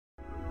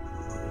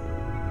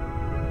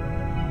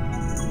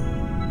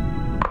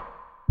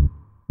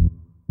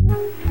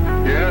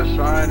Yes,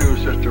 I knew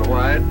Sister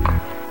White.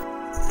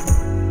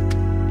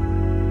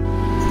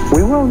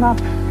 We will not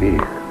fear.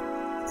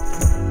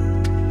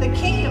 The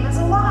kingdom is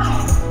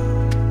alive.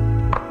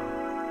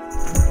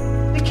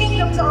 The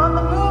kingdom's on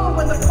the move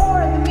with the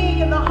poor and the meek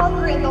and the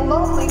hungry and the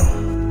lonely.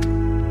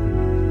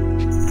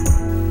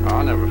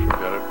 I'll never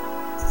forget it.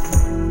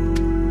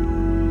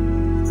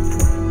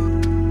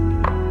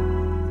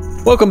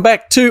 Welcome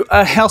back to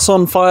A House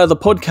on Fire, the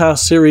podcast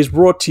series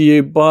brought to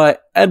you by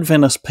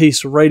Adventist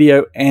Peace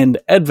Radio and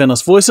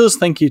Adventist Voices.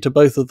 Thank you to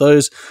both of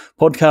those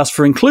podcasts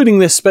for including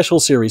this special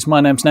series. My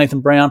name's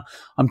Nathan Brown.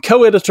 I'm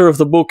co-editor of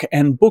the book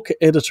and book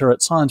editor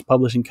at Science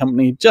Publishing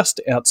Company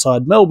just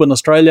outside Melbourne,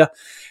 Australia.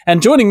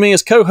 And joining me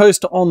as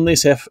co-host on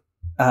this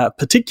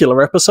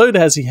particular episode,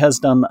 as he has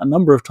done a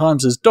number of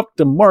times, is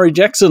Dr. Maury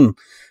Jackson,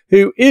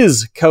 who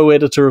is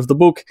co-editor of the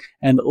book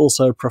and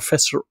also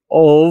professor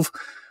of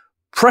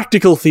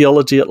Practical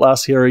Theology at La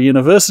Sierra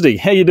University.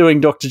 How are you doing,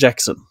 Dr.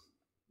 Jackson?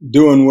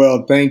 Doing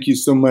well. Thank you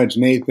so much,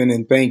 Nathan,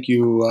 and thank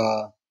you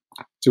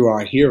to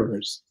our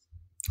hearers.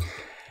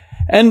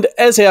 And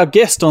as our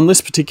guest on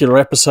this particular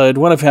episode,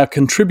 one of our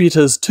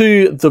contributors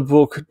to the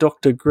book,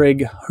 Dr.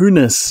 Greg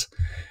Hoenes.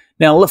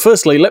 Now,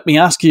 firstly, let me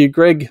ask you,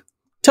 Greg,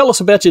 tell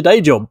us about your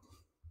day job.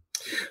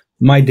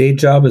 My day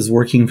job is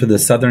working for the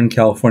Southern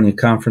California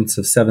Conference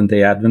of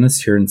Seventh-day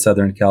Adventists here in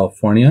Southern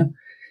California.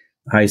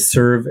 I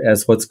serve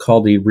as what's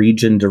called a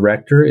region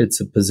director. It's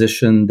a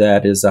position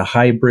that is a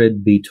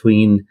hybrid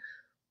between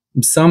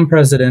some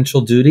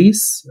presidential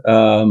duties,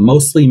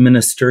 mostly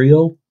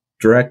ministerial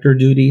director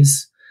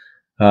duties,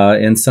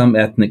 and some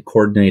ethnic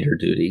coordinator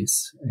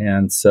duties.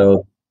 And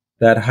so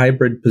that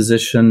hybrid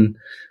position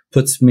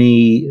puts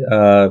me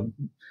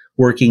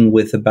working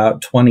with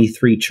about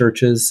 23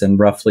 churches and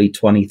roughly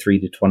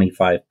 23 to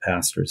 25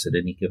 pastors at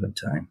any given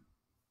time.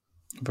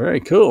 Very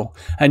cool.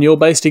 And you're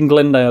based in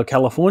Glendale,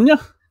 California?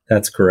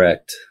 That's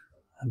correct.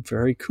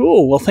 Very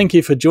cool. Well, thank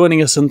you for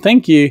joining us, and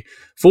thank you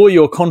for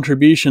your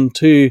contribution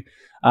to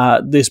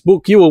this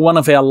book. You were one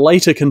of our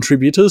later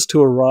contributors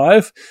to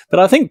arrive, but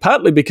I think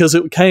partly because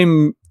it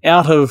came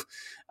out of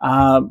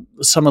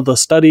some of the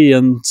study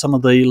and some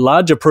of the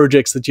larger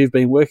projects that you've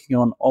been working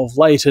on of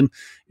late, and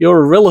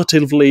you're a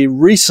relatively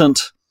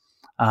recent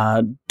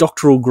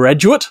doctoral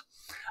graduate,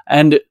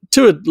 and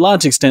to a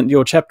large extent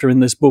your chapter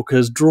in this book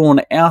is drawn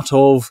out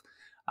of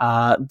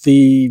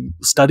the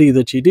study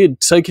that you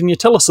did. So can you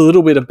tell us a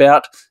little bit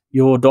about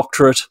your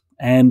doctorate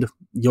and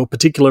your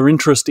particular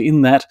interest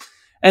in that,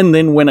 and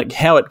then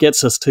how it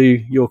gets us to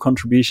your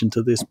contribution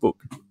to this book?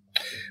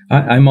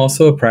 I'm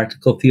also a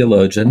practical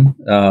theologian.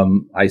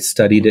 I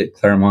studied at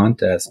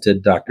Claremont, as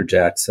did Dr.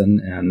 Jackson,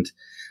 and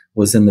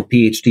was in the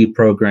PhD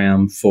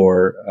program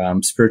for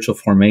spiritual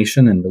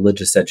formation and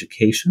religious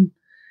education.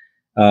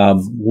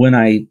 When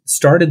I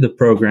started the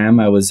program,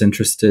 I was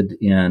interested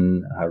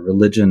in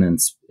religion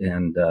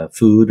and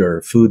food,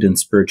 or food and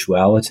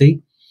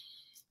spirituality.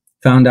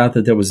 Found out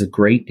that there was a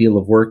great deal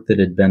of work that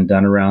had been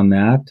done around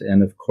that.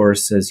 And of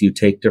course, as you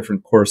take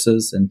different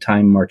courses and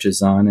time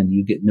marches on and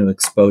you get new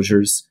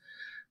exposures,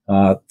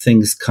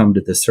 things come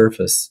to the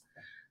surface.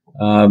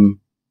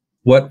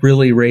 What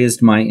really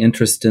raised my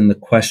interest in the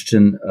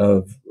question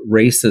of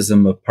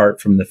racism, apart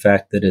from the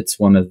fact that it's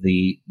one of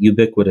the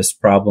ubiquitous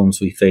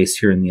problems we face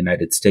here in the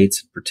United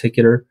States in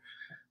particular,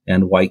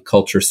 and white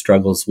culture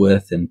struggles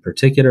with in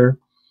particular,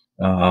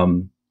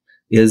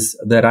 is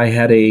that I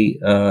had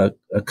a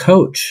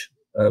coach,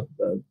 a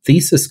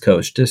thesis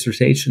coach,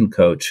 dissertation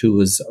coach, who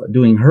was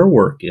doing her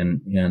work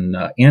in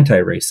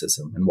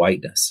anti-racism and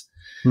whiteness.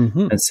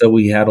 Mm-hmm. And so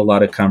we had a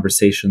lot of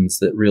conversations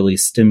that really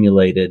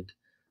stimulated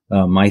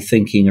my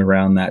thinking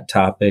around that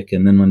topic.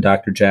 And then when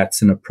Dr.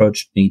 Jackson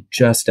approached me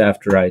just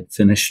after I'd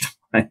finished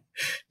my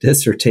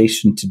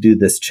dissertation to do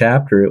this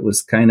chapter, it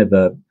was kind of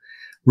a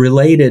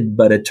related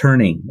but a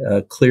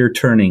clear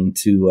turning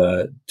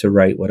to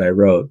write what I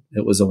wrote.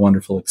 It was a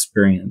wonderful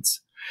experience.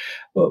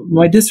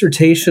 My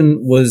dissertation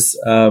was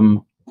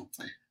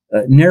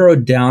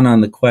narrowed down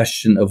on the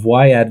question of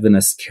why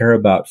Adventists care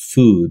about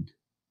food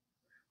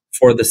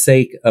for the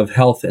sake of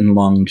health and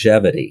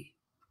longevity.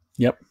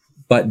 Yep.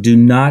 But do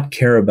not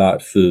care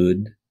about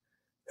food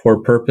for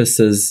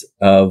purposes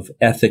of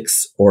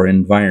ethics or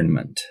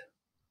environment.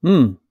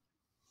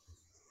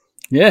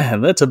 Yeah,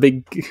 that's a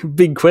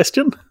big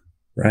question.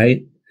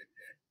 Right?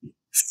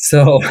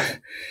 So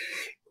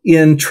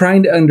in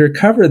trying to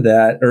uncover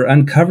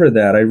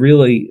that, I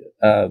really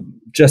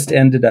just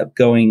ended up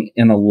going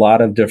in a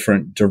lot of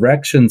different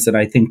directions. And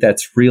I think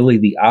that's really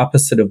the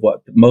opposite of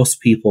what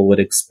most people would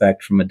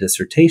expect from a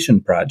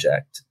dissertation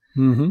project.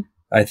 Mm-hmm.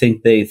 I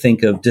think they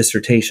think of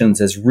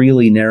dissertations as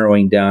really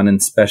narrowing down and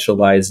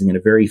specializing in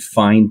a very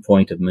fine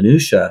point of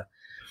minutia.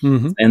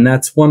 Mm-hmm. And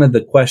that's one of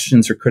the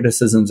questions or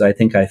criticisms I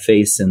think I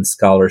face in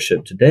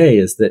scholarship today,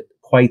 is that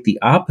quite the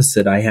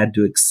opposite. I had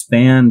to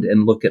expand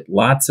and look at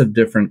lots of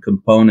different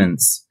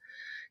components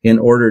in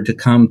order to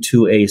come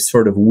to a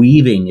sort of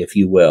weaving, if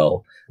you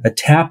will, a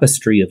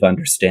tapestry of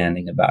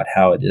understanding about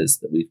how it is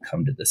that we've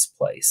come to this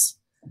place.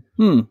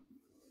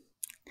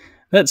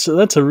 That's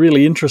a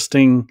really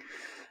interesting,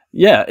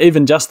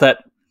 even just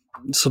that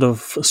sort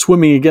of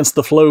swimming against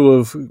the flow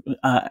of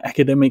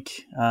academic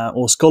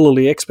or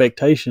scholarly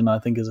expectation, I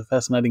think is a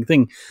fascinating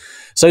thing.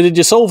 So did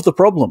you solve the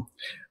problem?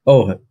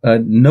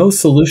 No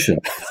solution.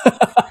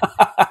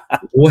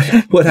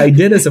 What I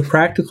did as a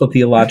practical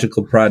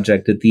theological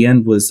project at the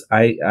end was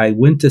I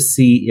went to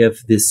see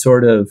if this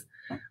sort of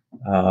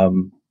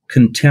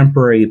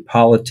contemporary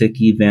politic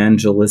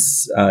evangelical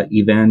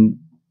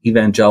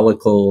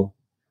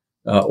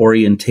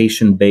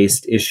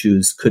orientation-based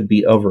issues could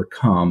be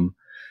overcome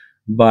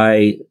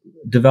by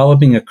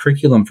developing a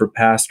curriculum for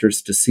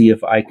pastors to see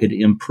if I could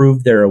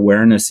improve their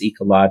awareness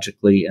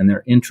ecologically and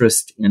their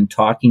interest in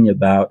talking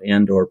about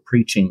and or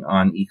preaching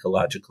on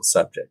ecological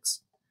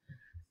subjects.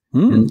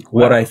 And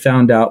what I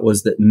found out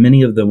was that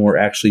many of them were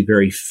actually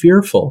very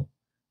fearful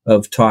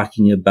of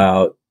talking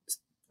about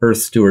earth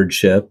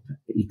stewardship,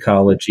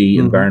 ecology,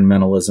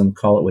 environmentalism,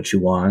 call it what you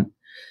want,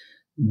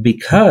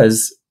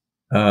 because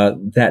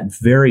that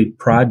very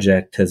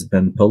project has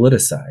been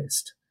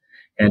politicized.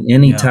 And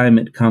anytime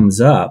it comes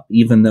up,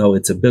 even though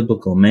it's a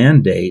biblical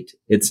mandate,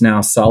 it's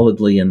now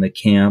solidly in the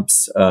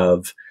camps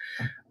of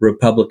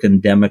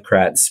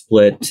Republican-Democrat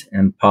split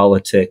and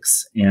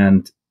politics,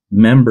 and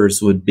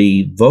members would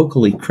be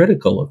vocally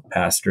critical of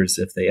pastors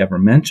if they ever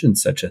mentioned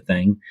such a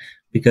thing,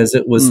 because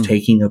it was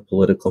taking a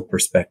political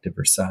perspective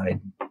or side.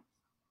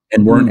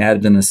 And weren't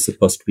Adventists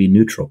supposed to be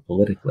neutral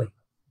politically?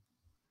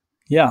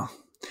 Yeah.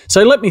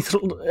 So let me,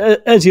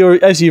 as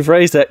you've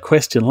raised that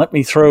question, let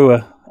me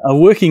throw a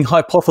working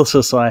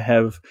hypothesis I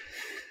have,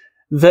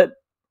 that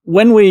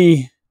when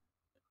we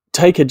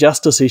take a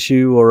justice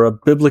issue or a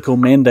biblical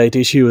mandate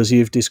issue, as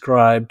you've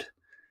described,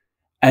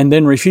 and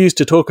then refuse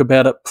to talk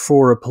about it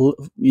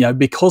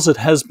because it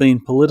has been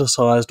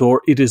politicized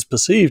or it is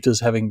perceived as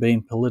having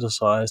been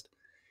politicized,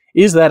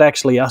 is that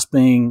actually us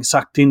being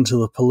sucked into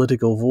the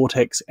political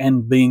vortex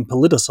and being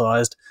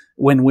politicized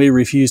when we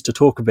refuse to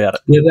talk about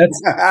it? Yeah,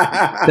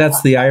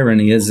 that's the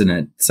irony, isn't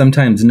it?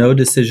 Sometimes no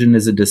decision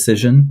is a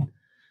decision,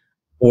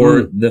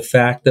 or the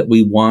fact that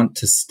we want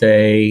to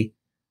stay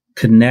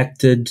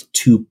connected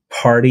to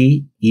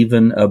party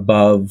even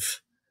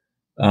above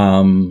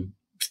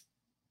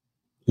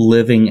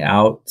living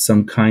out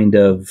some kind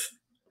of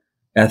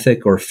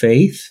ethic or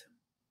faith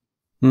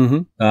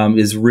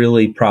is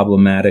really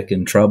problematic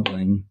and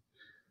troubling.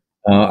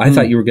 I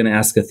thought you were going to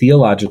ask a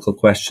theological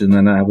question,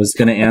 and I was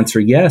going to answer,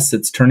 yes,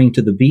 it's turning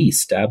to the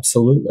beast.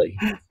 Absolutely.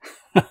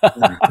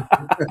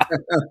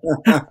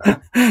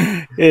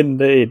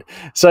 Indeed.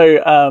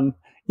 So,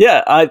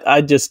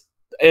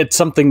 it's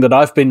something that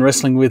I've been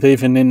wrestling with,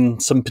 even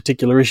in some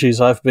particular issues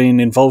I've been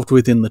involved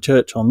with in the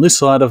church on this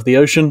side of the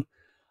ocean,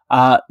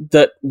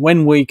 that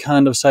when we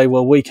kind of say,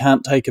 well, we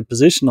can't take a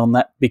position on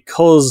that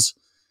because,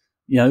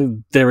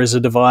 there is a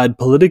divide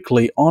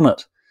politically on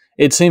it,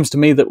 it seems to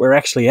me that we're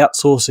actually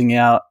outsourcing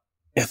our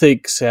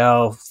ethics,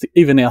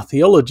 even our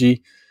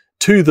theology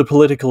to the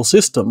political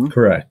system.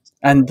 Correct.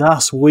 And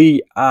thus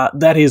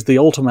that is the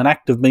ultimate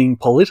act of being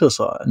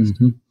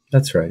politicized.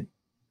 That's right.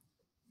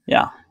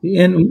 Yeah.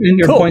 And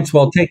your point's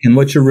well taken.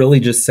 What you're really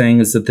just saying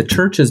is that the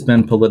church has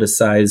been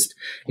politicized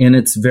in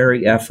its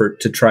very effort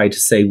to try to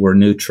say we're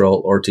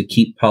neutral or to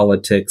keep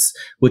politics,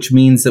 which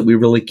means that we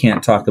really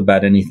can't talk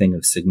about anything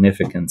of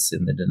significance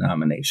in the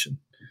denomination.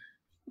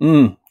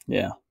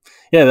 Yeah.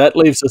 Yeah, that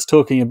leaves us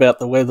talking about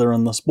the weather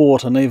and the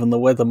sport, and even the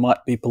weather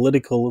might be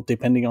political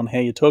depending on how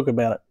you talk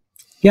about it.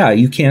 Yeah,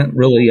 you can't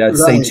really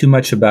say too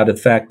much about the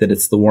fact that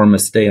it's the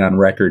warmest day on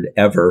record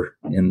ever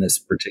in this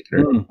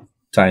particular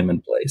time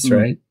and place,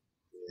 right?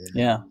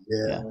 Yeah.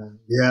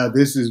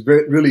 This is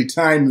really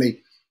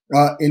timely.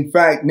 In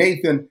fact,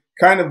 Nathan,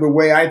 kind of the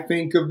way I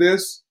think of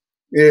this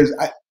is,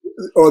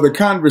 the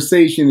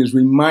conversation is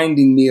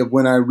reminding me of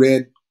when I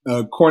read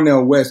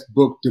Cornel West's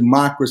book,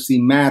 Democracy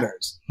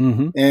Matters.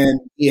 And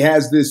he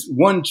has this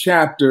one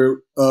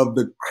chapter of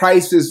the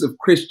crisis of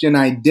Christian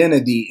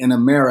identity in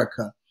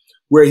America,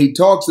 where he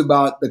talks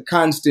about the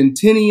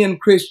Constantinian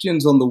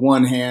Christians on the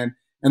one hand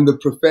and the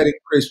prophetic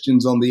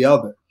Christians on the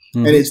other.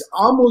 And it's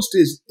almost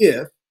as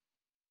if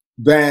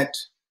that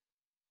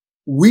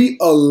we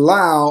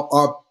allow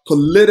our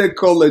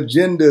political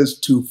agendas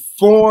to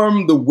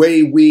form the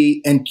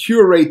way and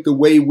curate the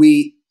way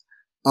we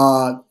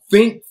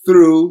think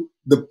through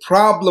the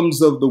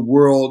problems of the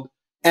world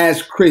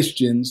as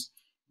Christians,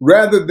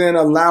 rather than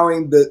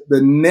allowing the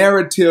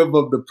narrative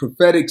of the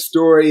prophetic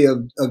story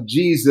of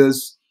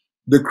Jesus,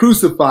 the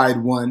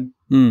crucified one,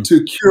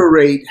 to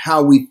curate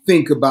how we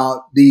think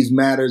about these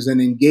matters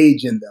and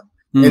engage in them.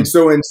 And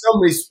so in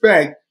some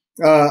respect,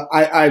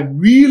 I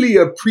really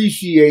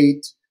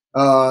appreciate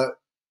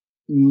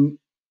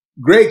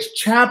Greg's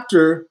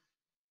chapter,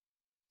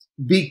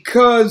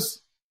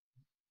 because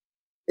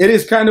it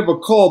is kind of a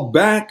call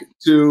back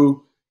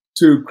to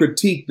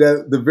critique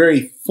the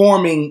very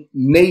forming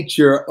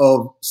nature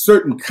of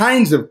certain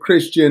kinds of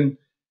Christian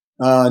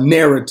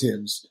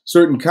narratives,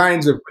 certain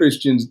kinds of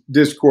Christian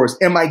discourse.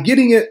 Am I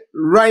getting it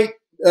right,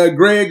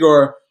 Greg,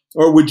 or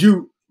would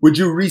you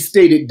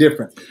restate it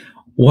different?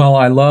 Well,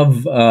 I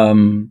love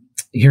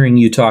hearing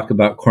you talk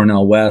about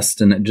Cornel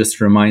West, and it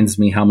just reminds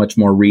me how much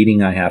more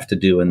reading I have to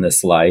do in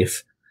this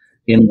life,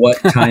 in what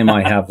time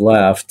I have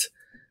left.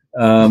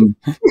 In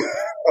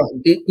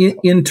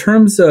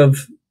terms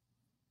of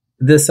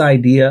this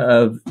idea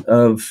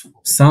of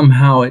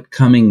somehow it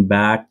coming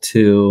back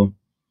to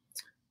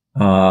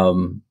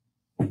an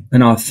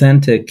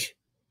authentic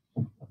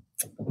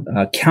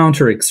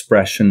counter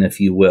expression, if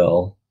you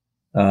will,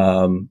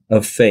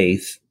 of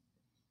faith.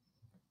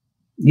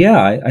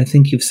 Yeah, I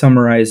think you've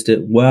summarized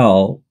it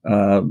well.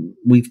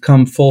 We've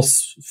come full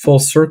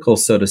circle,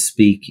 so to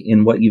speak,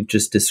 in what you've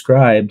just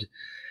described.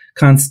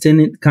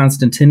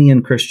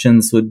 Constantinian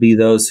Christians would be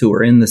those who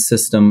are in the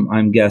system,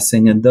 I'm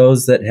guessing, and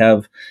those that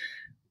have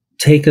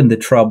taken the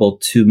trouble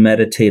to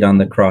meditate on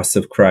the cross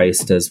of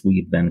Christ, as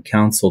we've been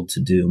counseled to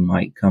do,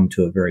 might come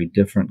to a very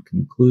different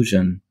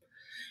conclusion.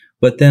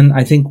 But then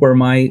I think where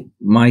my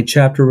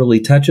chapter really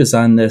touches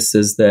on this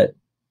is that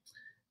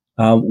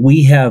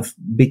we have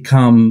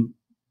become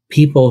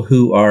people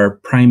who are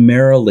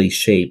primarily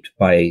shaped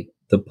by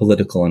the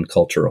political and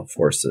cultural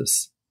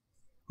forces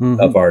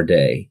of our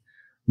day,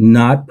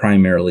 not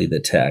primarily the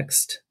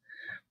text.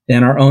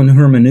 And our own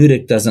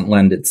hermeneutic doesn't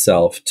lend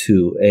itself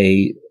to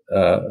a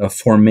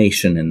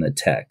formation in the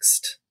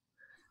text.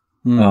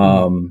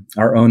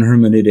 Our own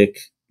hermeneutic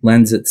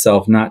lends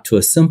itself not to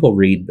a simple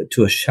read, but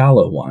to a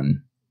shallow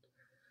one.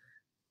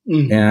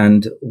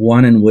 And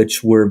one in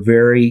which we're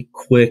very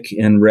quick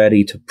and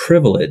ready to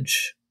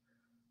privilege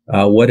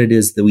what it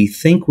is that we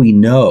think we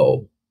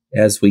know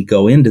as we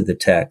go into the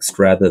text,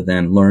 rather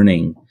than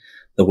learning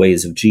the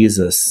ways of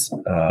Jesus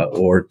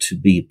or to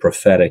be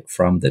prophetic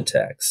from the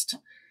text.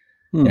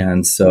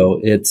 And so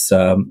it's,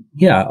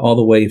 all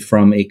the way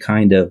from a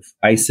kind of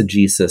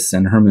eisegesis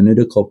and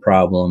hermeneutical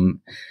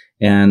problem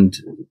and,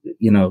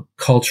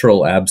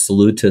 cultural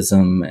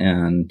absolutism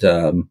and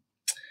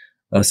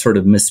a sort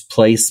of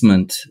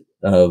misplacement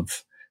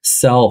of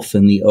self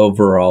in the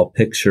overall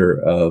picture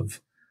of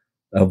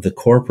the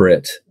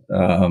corporate.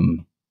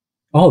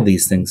 All of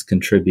these things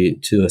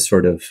contribute to a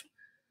sort of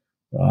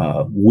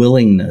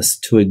willingness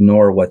to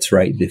ignore what's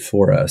right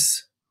before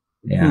us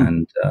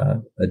and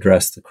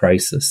address the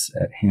crisis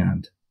at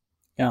hand.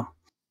 Yeah.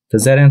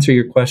 Does that answer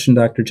your question,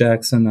 Dr.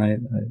 Jackson?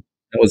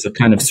 That was a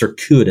kind of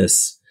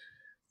circuitous.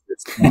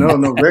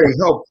 No, very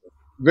helpful.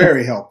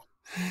 Very helpful.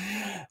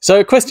 So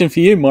a question for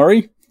you,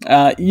 Maury.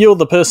 You're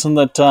the person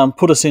that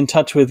put us in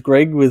touch with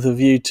Greg with a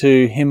view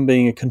to him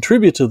being a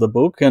contributor to the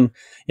book. And,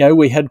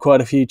 we had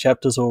quite a few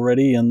chapters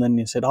already. And then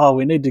you said,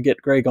 we need to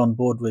get Greg on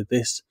board with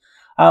this.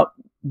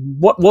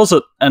 What was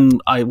it?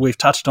 And we've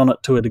touched on it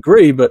to a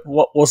degree, but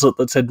what was it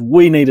that said,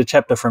 we need a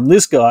chapter from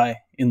this guy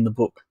in the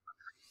book?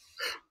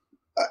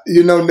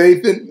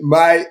 Nathan,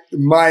 my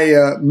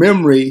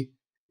memory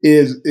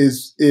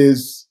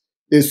is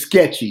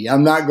sketchy.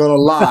 I'm not going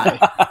to lie.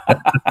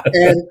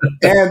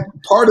 and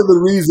part of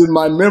the reason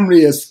my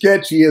memory is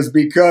sketchy is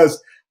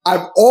because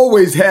I've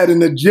always had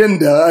an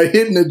agenda, a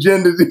hidden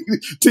agenda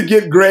to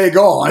get Greg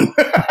on.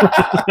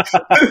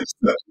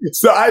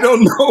 So I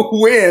don't know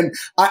when.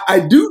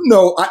 I do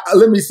know.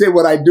 Let me say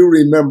what I do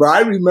remember. I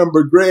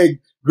remember Greg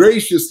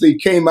graciously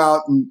came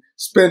out and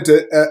spent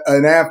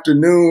an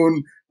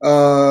afternoon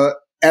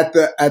at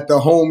the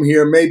home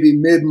here, maybe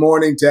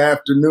mid-morning to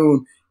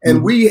afternoon.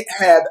 And we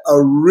had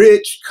a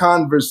rich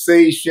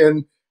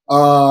conversation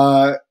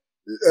right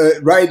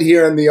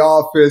here in the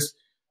office.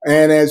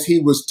 And as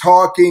he was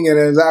talking and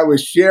as I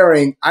was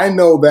sharing, I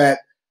know that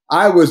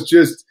I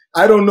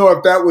don't know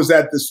if that was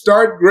at the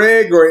start,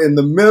 Greg, or in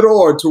the middle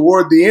or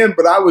toward the end,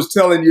 but I was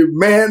telling you,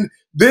 man,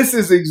 this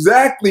is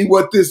exactly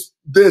what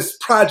this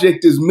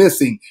project is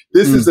missing.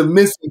 This is a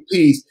missing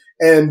piece.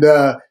 And,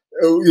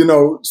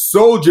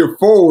 soldier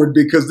forward,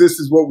 because this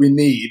is what we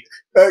need.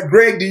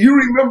 Greg, do you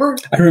remember?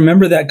 I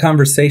remember that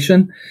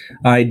conversation.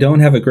 I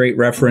don't have a great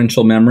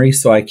referential memory,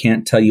 so I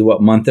can't tell you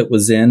what month it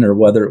was in or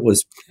whether it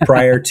was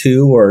prior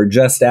to or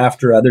just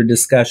after other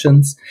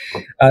discussions.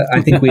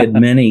 I think we had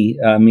many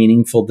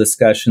meaningful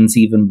discussions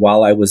even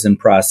while I was in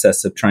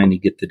process of trying to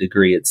get the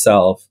degree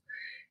itself.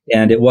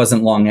 And it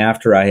wasn't long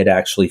after I had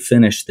actually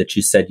finished that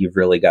you said, you've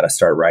really got to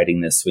start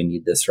writing this. We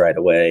need this right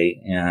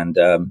away. And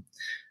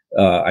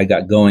I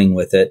got going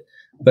with it.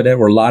 But there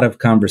were a lot of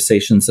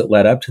conversations that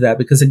led up to that,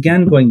 because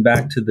again, going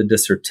back to the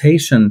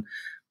dissertation,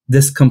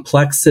 this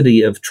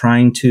complexity of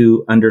trying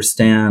to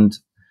understand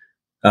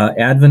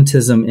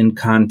Adventism in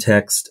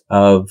context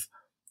of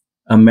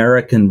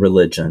American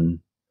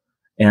religion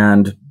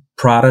and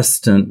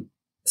Protestant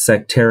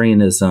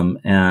sectarianism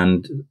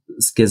and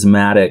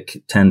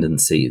schismatic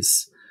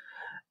tendencies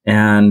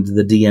and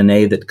the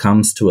DNA that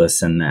comes to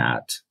us in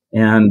that,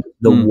 and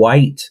the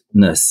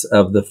whiteness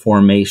of the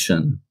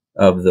formation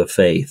of the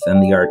faith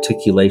and the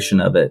articulation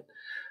of it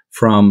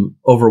from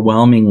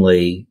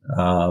overwhelmingly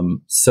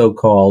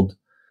so-called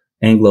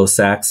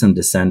Anglo-Saxon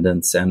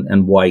descendants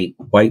and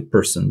white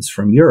persons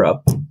from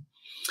Europe,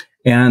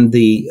 and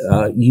the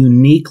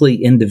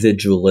uniquely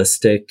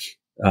individualistic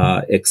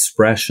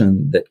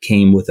expression that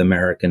came with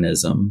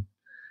Americanism,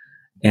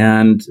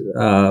 and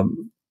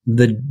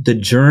the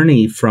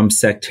journey from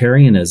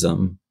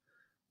sectarianism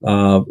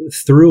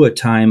through a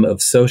time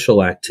of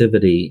social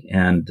activity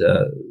and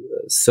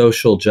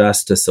social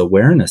justice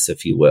awareness,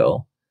 if you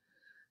will,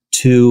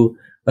 to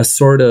a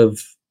sort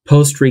of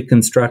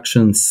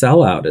post-Reconstruction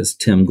sellout, as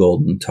Tim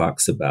Golden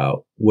talks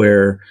about,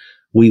 where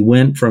we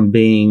went from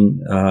being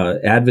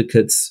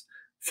advocates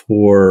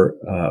for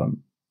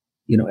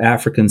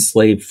African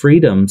slave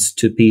freedoms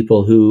to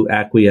people who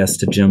acquiesced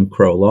to Jim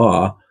Crow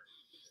law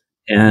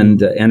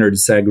and entered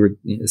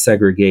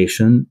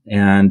segregation,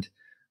 and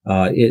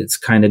it's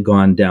kind of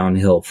gone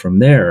downhill from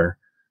there.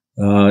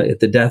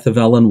 At the death of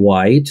Ellen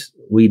White,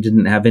 we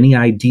didn't have any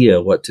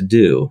idea what to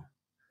do.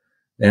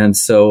 And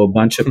so a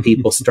bunch of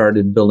people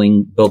started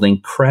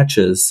building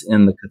crutches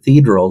in the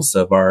cathedrals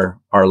of our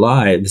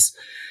lives,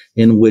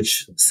 in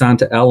which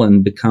Santa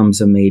Ellen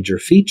becomes a major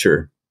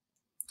feature.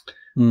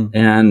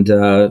 And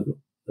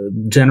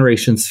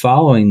generations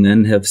following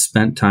then have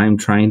spent time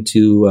trying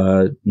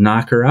to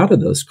knock her out of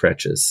those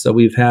crutches. So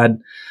we've had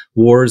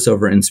wars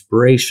over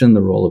inspiration,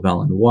 the role of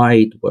Ellen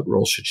White, what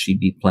role should she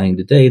be playing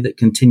today, that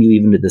continue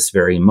even to this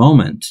very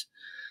moment.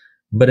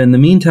 But in the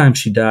meantime,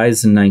 she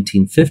dies in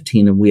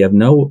 1915, and we have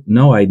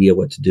no idea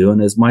what to do.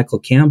 And as Michael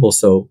Campbell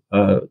so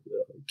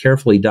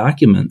carefully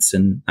documents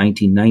in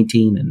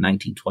 1919 and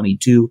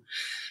 1922,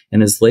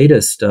 in his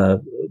latest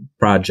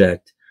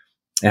project,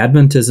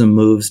 Adventism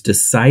moves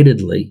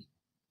decidedly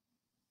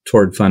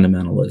toward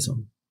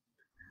fundamentalism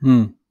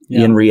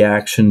in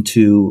reaction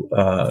to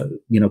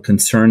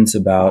concerns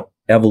about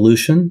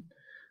evolution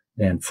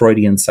and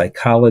Freudian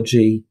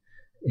psychology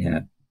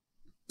and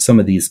some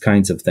of these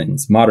kinds of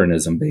things,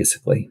 modernism,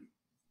 basically.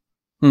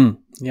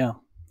 Yeah.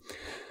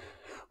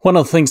 One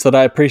of the things that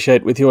I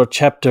appreciate with your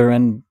chapter,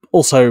 and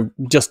also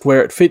just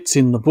where it fits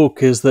in the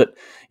book, is that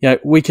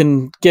we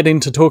can get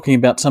into talking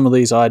about some of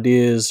these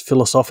ideas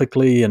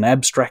philosophically and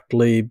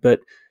abstractly,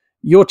 but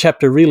your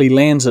chapter really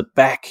lands it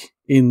back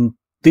in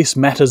this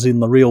matters in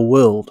the real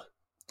world.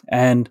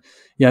 And,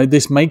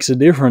 this makes a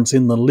difference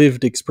in the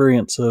lived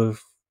experience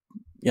of,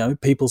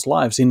 people's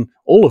lives, in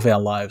all of our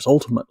lives,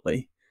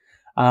 ultimately.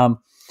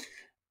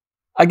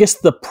 I guess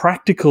the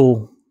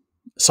practical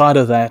side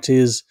of that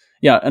is,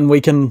 and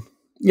we can,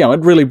 it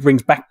really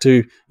brings back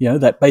to,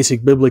 that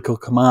basic biblical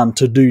command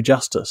to do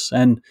justice,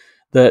 and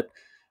that,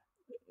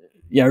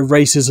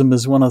 racism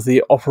is one of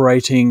the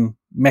operating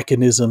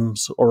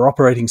mechanisms or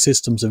operating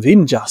systems of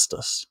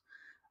injustice.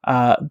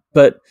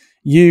 But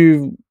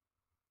you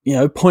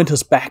point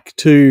us back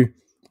to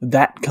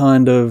that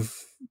kind of,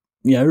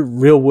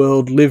 real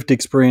world lived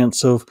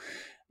experience of,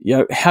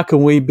 how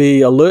can we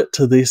be alert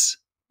to this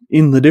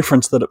in the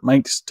difference that it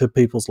makes to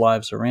people's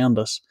lives around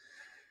us?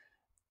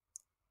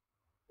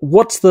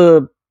 What's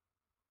the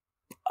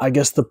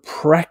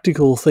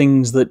practical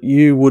things that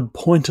you would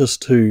point us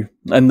to,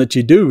 and that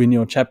you do in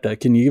your chapter?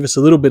 Can you give us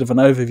a little bit of an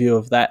overview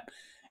of that?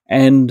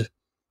 And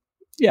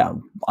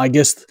I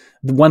guess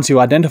once you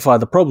identify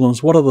the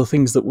problems, what are the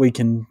things that we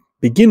can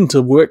begin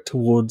to work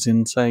towards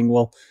in saying,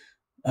 well,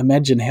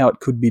 imagine how it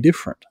could be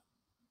different?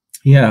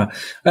 Yeah,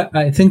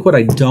 I think what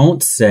I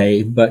don't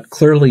say, but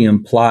clearly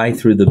imply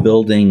through the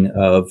building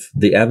of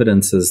the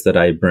evidences that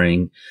I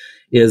bring,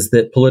 is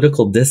that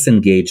political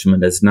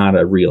disengagement is not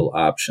a real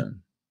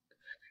option.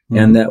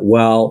 And that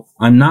while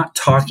I'm not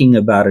talking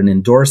about an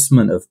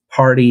endorsement of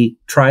party,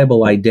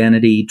 tribal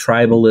identity,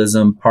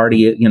 tribalism,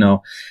 party,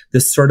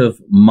 this sort of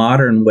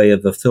modern way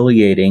of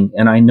affiliating,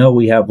 and I know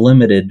we have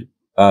limited,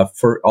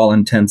 for all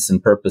intents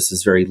and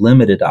purposes, very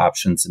limited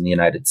options in the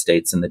United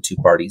States in the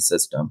two-party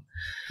system.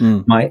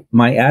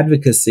 My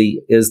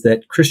advocacy is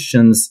that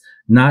Christians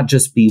not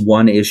just be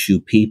one-issue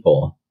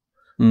people,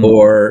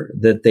 or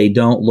that they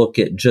don't look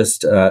at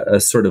just a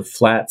sort of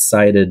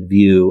flat-sided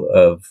view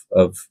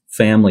of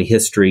family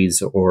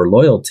histories or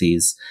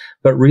loyalties,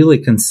 but really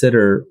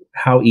consider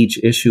how each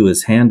issue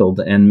is handled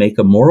and make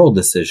a moral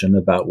decision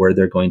about where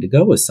they're going to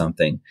go with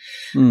something.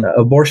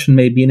 Abortion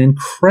may be an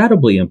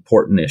incredibly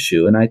important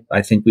issue, and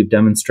I think we've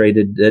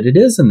demonstrated that it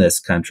is in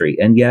this country.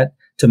 And yet,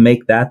 to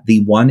make that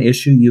the one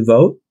issue you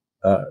vote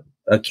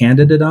a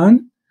candidate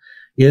on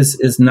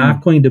is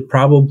not going to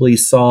probably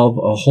solve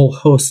a whole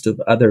host of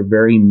other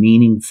very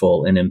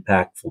meaningful and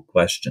impactful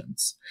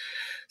questions.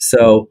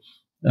 So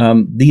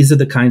these are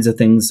the kinds of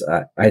things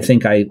I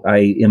think I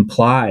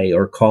imply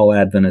or call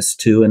Adventists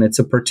to, and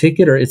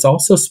it's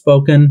also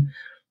spoken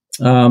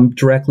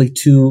directly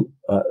to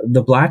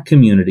the Black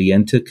community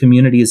and to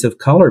communities of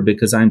color,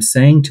 because I'm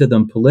saying to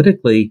them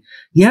politically,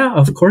 yeah,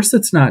 of course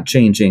it's not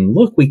changing.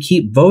 Look, we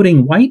keep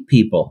voting white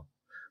people.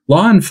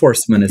 Law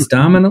enforcement is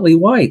dominantly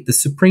white. The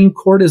Supreme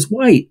Court is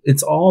white.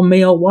 It's all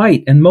male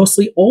white, and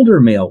mostly older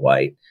male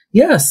white.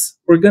 Yes,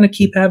 we're going to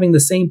keep having the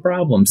same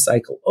problem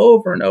cycle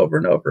over and over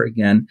and over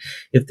again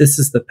if this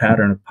is the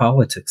pattern of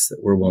politics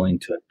that we're willing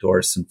to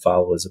endorse and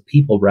follow as a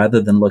people,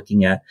 rather than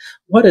looking at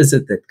what is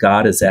it that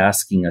God is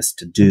asking us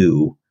to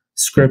do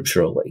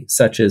scripturally,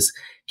 such as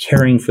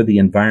caring for the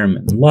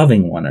environment and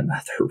loving one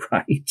another,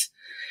 right?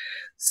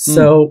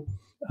 So,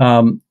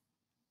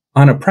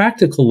 on a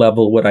practical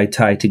level, what I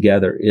tie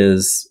together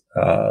is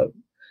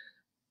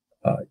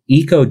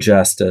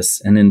eco-justice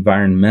and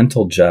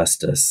environmental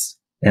justice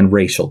and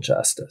racial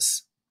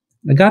justice.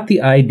 I got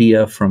the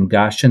idea from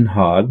Gashan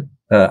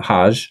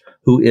Haj,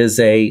 who is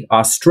a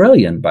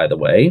Australian, by the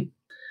way,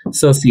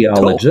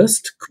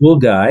 sociologist, cool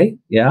guy,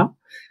 yeah.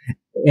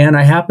 And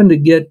I happened to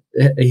get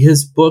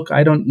his book.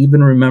 I don't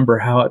even remember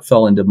how it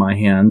fell into my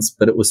hands,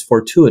 but it was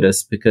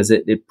fortuitous because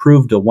it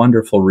proved a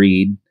wonderful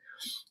read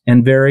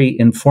and very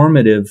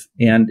informative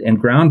and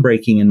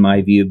groundbreaking in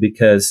my view,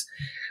 because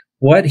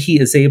what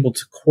he is able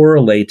to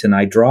correlate and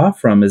I draw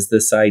from is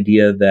this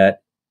idea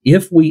that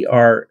if we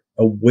are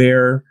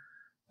aware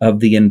of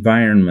the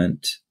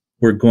environment,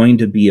 we're going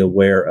to be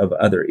aware of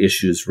other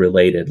issues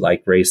related,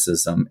 like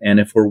racism. And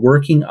if we're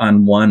working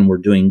on one, we're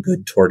doing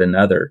good toward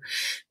another.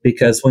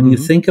 Because when you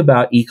think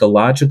about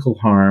ecological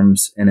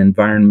harms and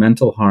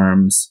environmental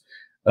harms,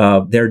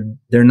 they're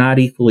not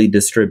equally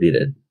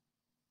distributed.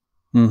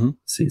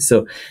 See,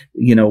 so,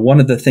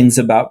 one of the things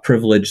about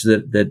privilege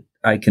that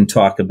I can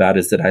talk about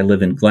is that I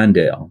live in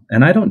Glendale.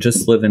 And I don't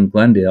just live in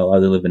Glendale, I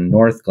live in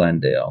North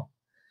Glendale.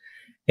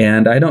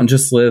 And I don't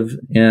just live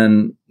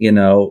in,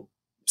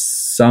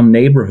 some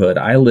neighborhood.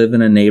 I live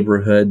in a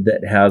neighborhood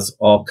that has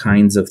all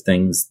kinds of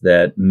things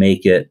that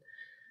make it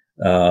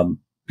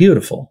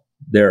beautiful.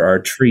 There are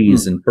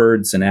trees and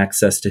birds and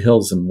access to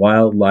hills and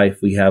wildlife.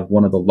 We have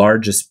one of the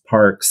largest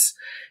parks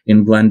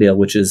in Glendale,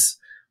 which is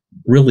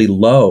really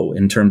low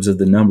in terms of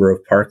the number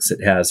of parks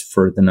it has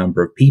for the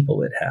number of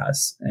people it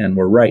has. And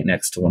we're right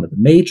next to one of the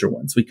major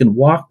ones. We can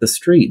walk the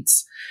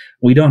streets.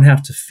 We don't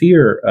have to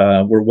fear.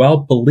 We're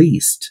well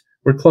policed.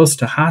 We're close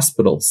to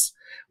hospitals.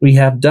 We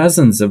have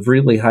dozens of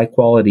really high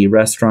quality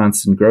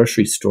restaurants and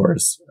grocery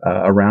stores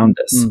around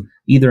us,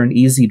 either an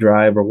easy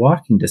drive or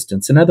walking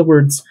distance. In other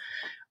words,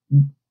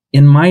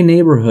 in my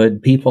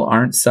neighborhood, people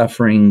aren't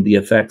suffering the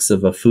effects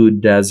of a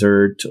food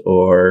desert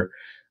or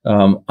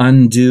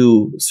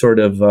undue sort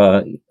of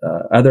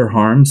other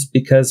harms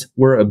because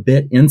we're a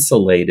bit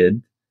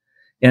insulated.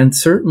 And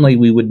certainly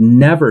we would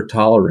never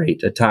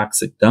tolerate a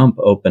toxic dump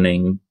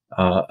opening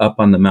up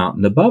on the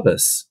mountain above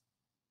us.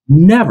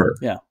 Never.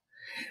 Yeah.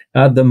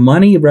 The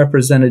money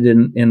represented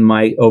in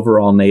my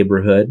overall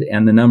neighborhood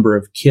and the number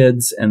of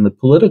kids and the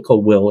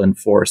political will and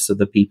force of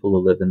the people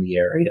who live in the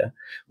area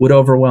would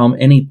overwhelm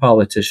any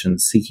politician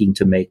seeking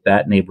to make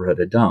that neighborhood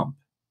a dump.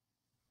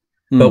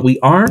 But we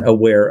aren't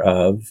aware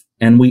of,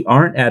 and we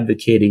aren't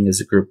advocating as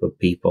a group of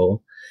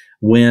people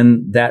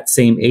when that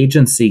same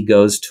agency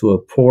goes to a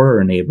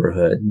poorer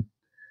neighborhood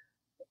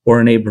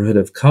or a neighborhood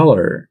of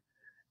color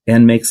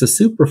and makes a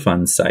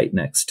Superfund site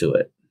next to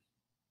it.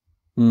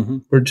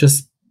 We're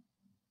just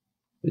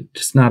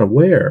not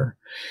aware.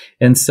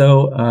 And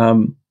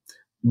so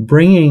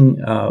bringing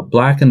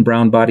Black and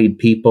brown-bodied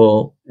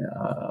people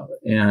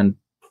and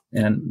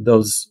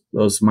those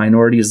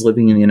minorities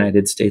living in the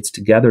United States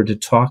together to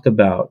talk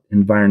about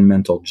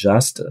environmental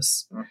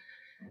justice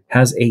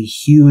has a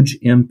huge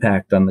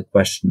impact on the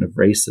question of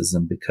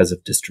racism because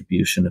of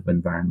distribution of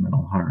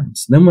environmental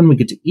harms. Then when we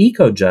get to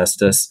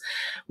eco-justice,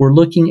 we're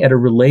looking at a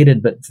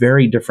related but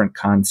very different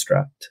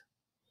construct.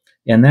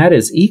 And that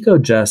is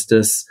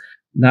eco-justice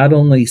not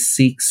only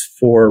seeks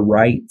for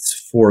rights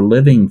for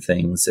living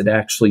things, it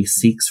actually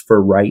seeks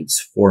for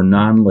rights for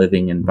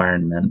non-living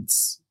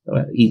environments.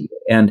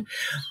 And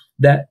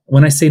that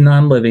when I say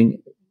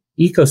non-living,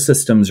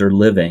 ecosystems are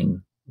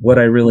living. What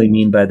I really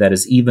mean by that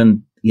is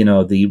even,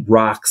 the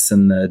rocks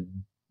and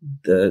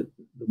the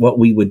what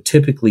we would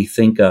typically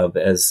think of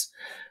as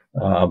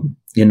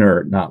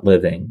inert, not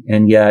living.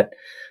 And yet,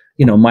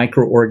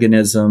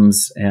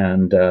 microorganisms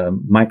and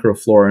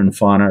microflora and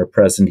fauna are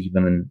present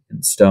even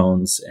in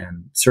stones,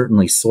 and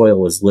certainly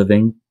soil is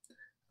living,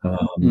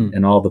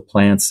 and all the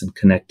plants and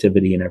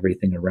connectivity and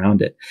everything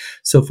around it.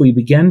 So if we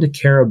begin to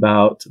care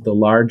about the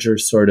larger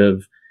sort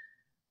of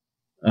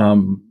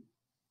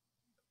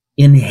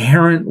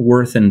inherent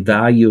worth and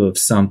value of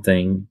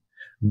something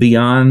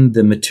beyond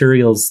the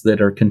materials that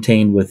are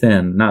contained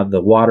within, not the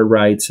water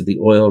rights or the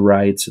oil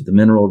rights or the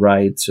mineral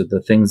rights or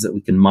the things that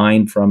we can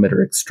mine from it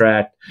or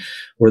extract,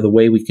 or the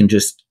way we can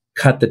just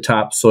cut the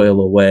topsoil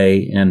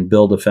away and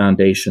build a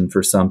foundation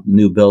for some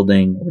new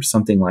building or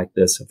something like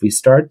this. If we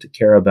start to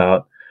care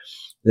about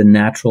the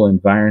natural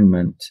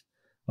environment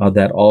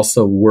that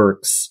also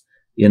works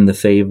in the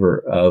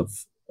favor of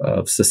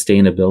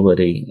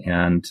sustainability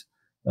and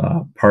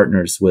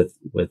partners with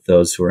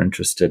those who are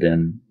interested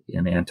in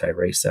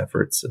anti-race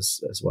efforts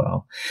as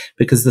well.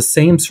 Because the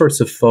same sorts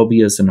of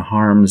phobias and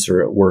harms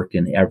are at work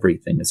in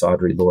everything, as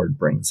Audre Lorde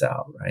brings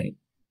out, right?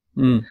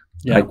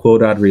 Yeah. I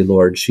quote Audre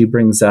Lorde. She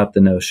brings out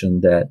the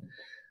notion that,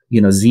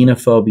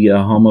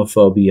 xenophobia,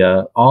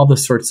 homophobia, all the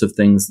sorts of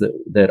things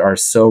that are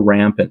so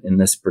rampant in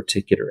this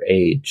particular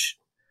age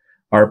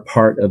are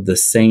part of the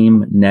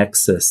same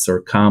nexus or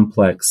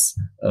complex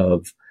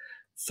of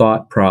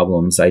thought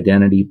problems,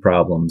 identity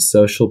problems,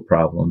 social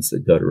problems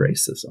that go to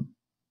racism.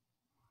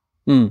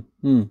 You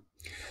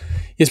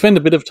spend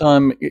a bit of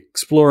time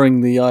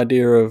exploring the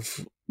idea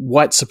of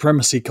white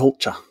supremacy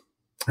culture.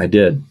 I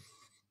did.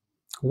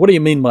 What do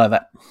you mean by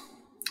that?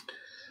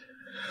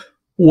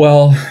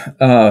 Well,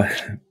 a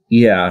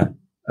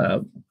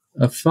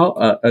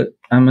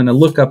I'm going to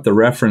look up the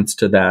reference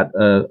to that.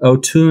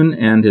 O'Toole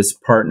and his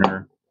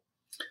partner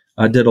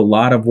did a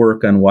lot of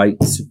work on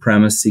white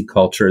supremacy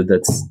culture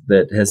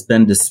that has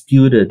been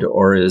disputed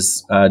or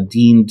is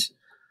deemed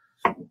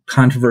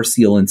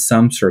controversial in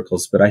some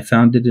circles, but I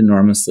found it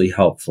enormously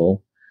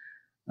helpful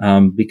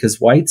because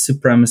white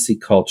supremacy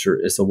culture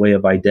is a way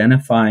of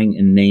identifying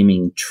and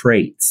naming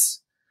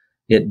traits.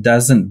 It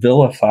doesn't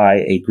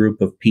vilify a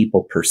group of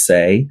people per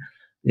se.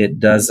 It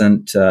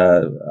doesn't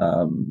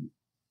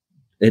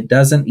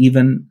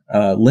even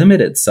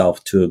limit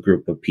itself to a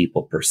group of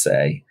people per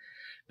se.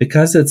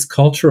 Because it's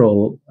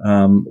cultural,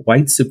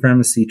 white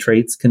supremacy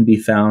traits can be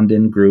found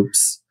in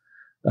groups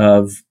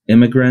of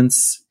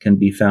immigrants, can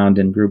be found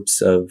in groups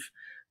of,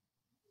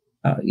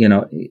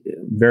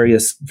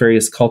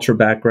 various culture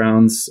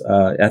backgrounds,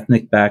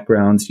 ethnic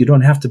backgrounds. You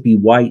don't have to be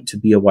white to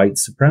be a white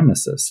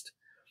supremacist.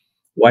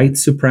 White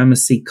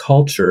supremacy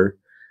culture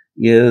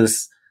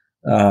is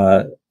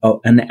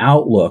an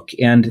outlook.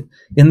 And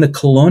in the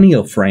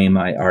colonial frame,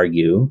 I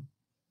argue,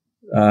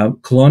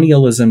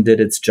 colonialism did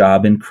its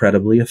job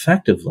incredibly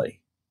effectively.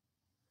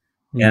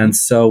 Mm-hmm. And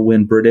so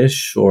when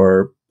British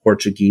or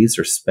Portuguese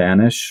or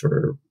Spanish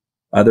or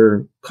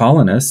other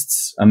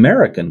colonists,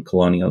 American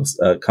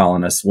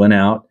colonists went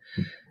out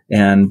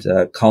and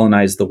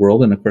colonized the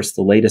world. And of course,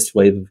 the latest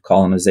wave of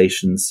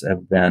colonizations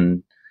have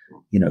been,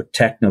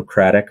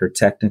 technocratic or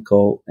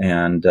technical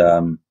and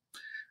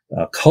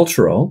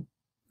cultural.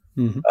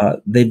 Mm-hmm.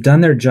 They've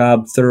done their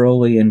job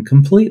thoroughly and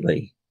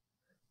completely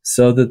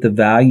so that the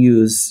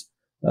values,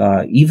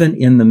 even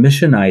in the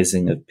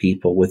missionizing of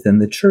people within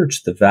the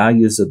church, the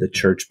values of the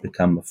church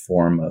become a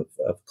form of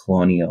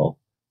colonial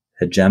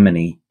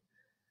hegemony.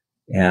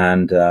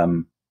 And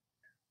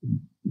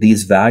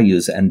these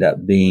values end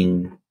up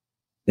being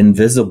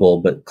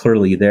invisible, but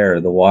clearly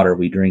there, the water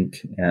we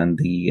drink and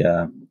the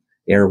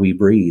air we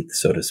breathe,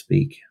 so to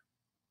speak.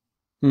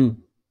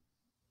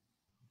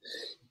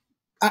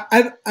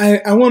 I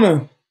want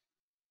to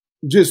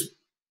just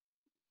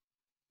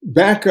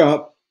back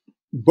up,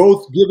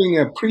 both giving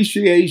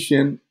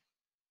appreciation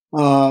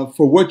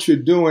for what you're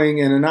doing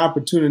and an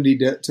opportunity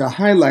to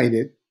highlight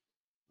it,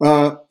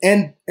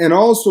 and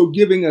also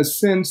giving a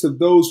sense of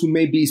those who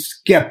may be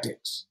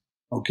skeptics.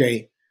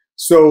 Okay,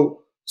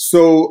 so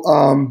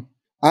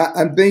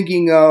I'm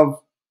thinking of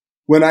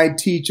when I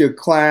teach a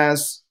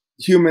class,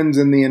 Humans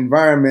and the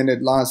Environment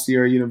at La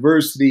Sierra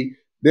University.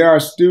 There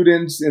are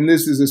students, and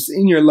this is a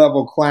senior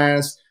level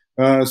class.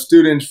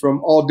 Students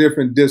from all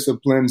different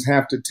disciplines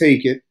have to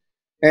take it.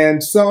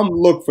 And some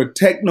look for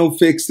techno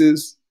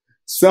fixes.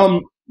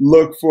 Some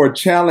look for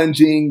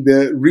challenging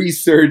the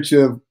research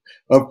of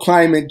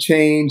climate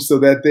change so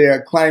that they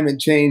are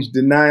climate change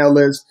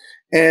denialists.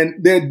 And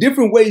there are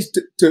different ways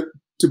to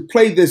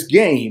play this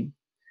game.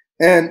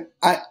 And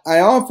I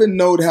often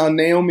note how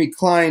Naomi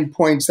Klein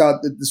points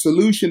out that the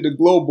solution to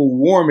global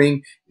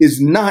warming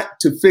is not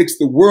to fix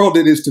the world,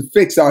 it is to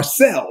fix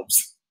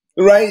ourselves,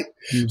 right?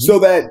 Mm-hmm. So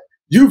that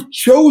you've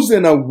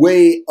chosen a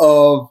way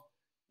of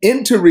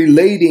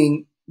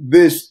interrelating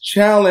this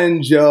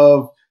challenge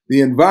of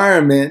the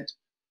environment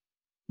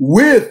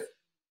with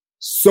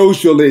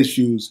social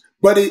issues.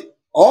 But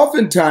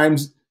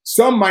oftentimes,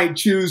 some might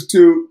choose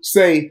to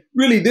say,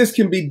 really, this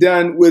can be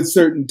done with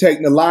certain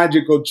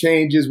technological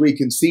changes. We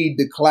can seed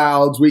the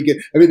clouds.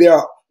 There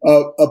are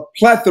a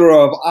plethora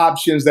of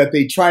options that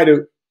they try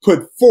to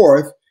put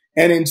forth.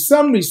 And in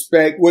some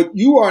respect, what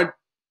you are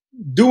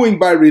doing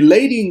by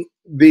relating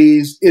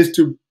these is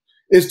to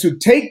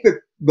take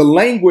the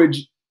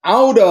language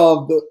out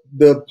of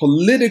the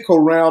political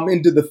realm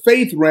into the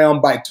faith realm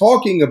by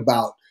talking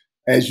about,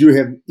 as you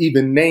have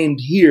even named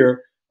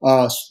here,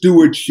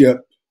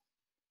 stewardship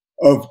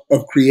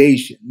of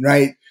creation,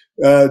 right?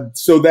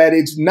 So that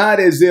it's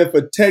not as if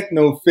a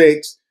techno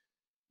fix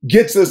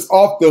gets us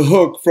off the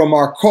hook from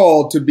our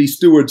call to be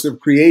stewards of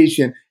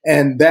creation.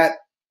 And that,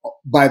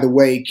 by the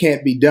way,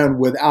 can't be done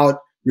without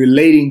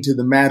relating to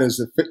the matters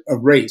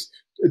of race.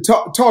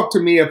 Talk to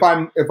me if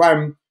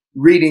I'm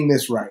reading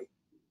this right.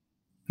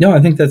 No, I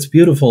think that's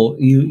beautiful.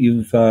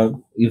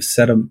 You've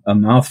said a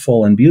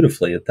mouthful and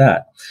beautifully at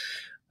that.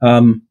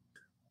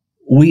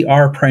 We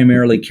are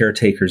primarily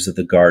caretakers of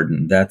the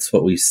garden. That's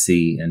what we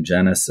see in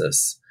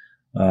Genesis.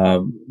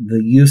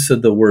 The use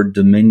of the word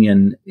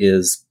dominion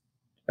is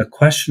a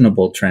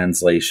questionable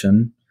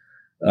translation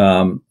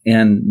and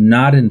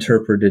not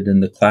interpreted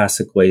in the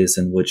classic ways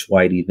in which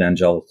white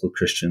evangelical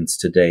Christians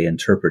today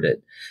interpret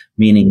it,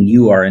 meaning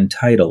you are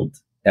entitled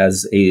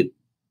as a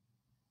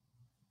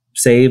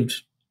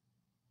saved,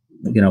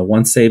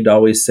 once saved,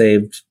 always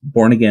saved,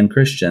 born again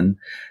Christian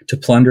to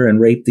plunder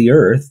and rape the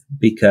earth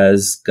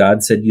because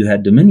God said you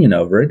had dominion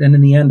over it. And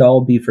in the end, all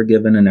will be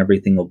forgiven and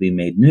everything will be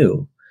made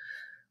new.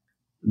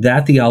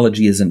 That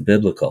theology isn't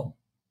biblical.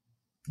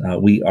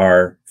 We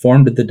are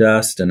formed of the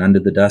dust and unto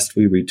the dust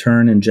we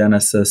return in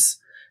Genesis.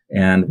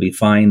 And we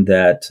find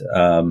that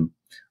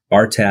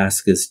our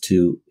task is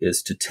to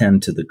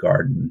tend to the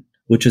garden,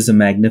 which is a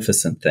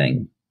magnificent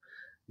thing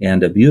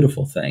and a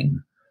beautiful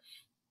thing.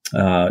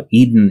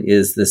 Eden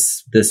is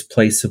this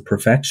place of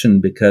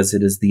perfection because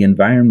it is the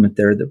environment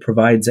there that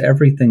provides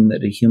everything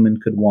that a human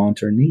could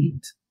want or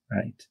need,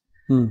 right?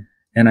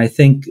 And I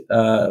think,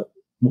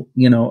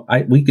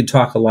 we could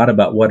talk a lot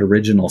about what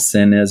original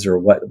sin is or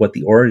what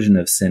the origin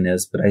of sin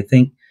is, but I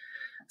think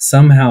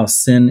somehow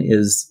sin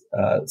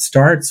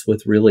starts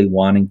with really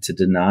wanting to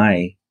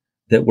deny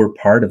that we're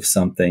part of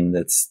something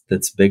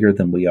that's bigger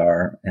than we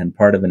are and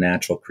part of a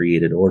natural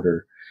created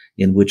order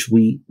in which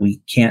we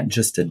can't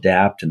just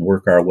adapt and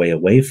work our way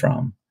away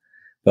from,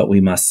 but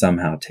we must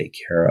somehow take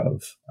care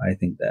of. I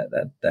think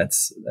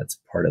that's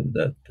part of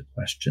the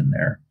question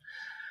there.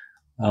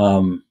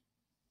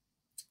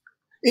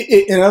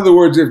 In other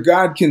words, if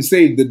God can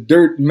save the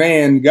dirt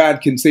man,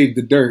 God can save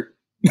the dirt.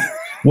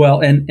 Well,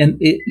 and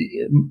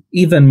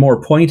even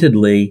more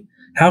pointedly,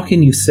 how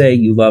can you say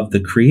you love the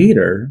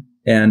Creator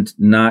and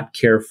not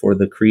care for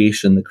the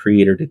creation the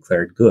Creator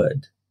declared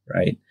good,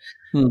 right?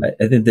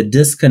 I think the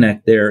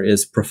disconnect there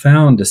is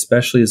profound,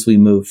 especially as we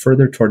move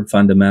further toward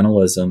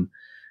fundamentalism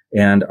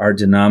and our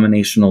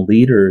denominational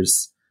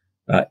leaders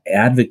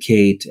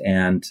advocate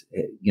and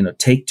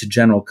take to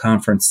General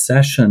Conference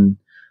session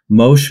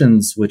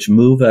motions which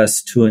move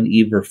us to an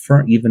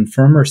even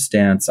firmer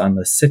stance on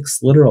the 6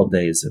 literal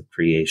days of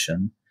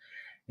creation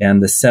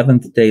and the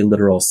 7th day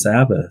literal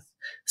Sabbath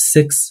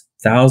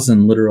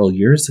 6,000 literal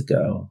years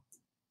ago.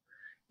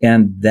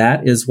 And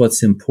that is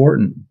what's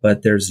important,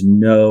 but there's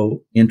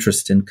no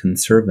interest in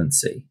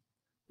conservancy.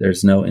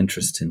 There's no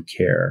interest in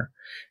care.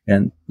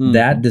 And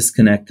that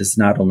disconnect is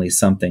not only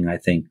something I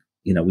think,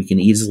 we can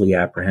easily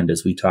apprehend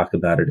as we talk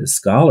about it as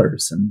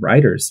scholars and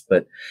writers,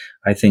 but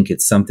I think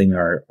it's something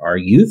our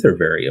youth are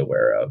very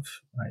aware of.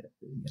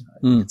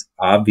 It's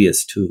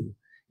obvious to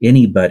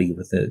anybody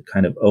with a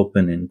kind of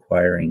open,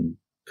 inquiring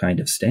kind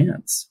of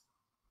stance.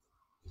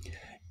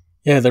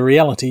 Yeah, the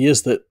reality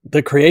is that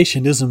the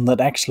creationism that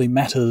actually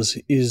matters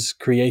is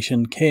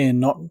creation care,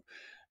 not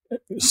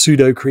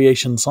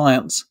pseudo-creation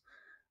science,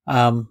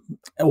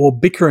 or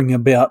bickering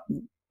about,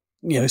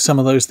 some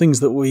of those things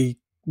that we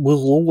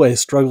will always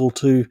struggle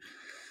to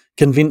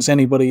convince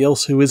anybody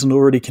else who isn't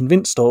already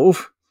convinced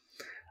of.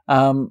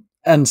 And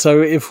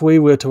so if we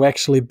were to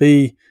actually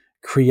be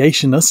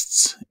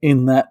creationists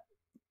in that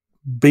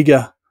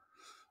bigger,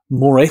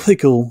 more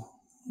ethical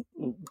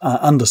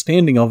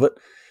understanding of it,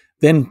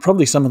 then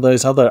probably some of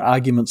those other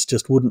arguments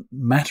just wouldn't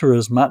matter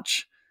as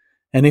much.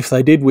 And if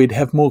they did, we'd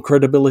have more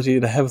credibility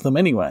to have them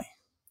anyway.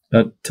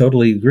 I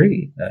totally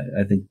agree.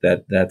 I think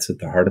that's at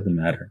the heart of the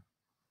matter.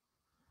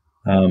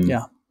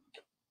 Yeah.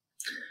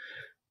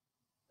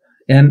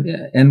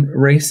 And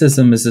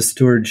racism is a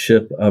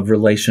stewardship of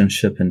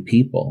relationship and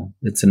people.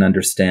 It's an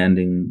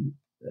understanding,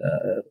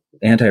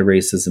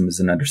 anti-racism is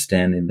an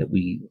understanding that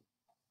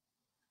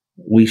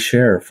we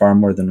share far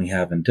more than we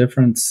have in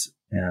difference,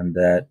 and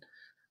that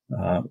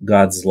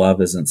God's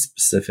love isn't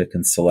specific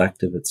and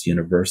selective, it's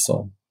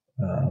universal.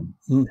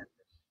 And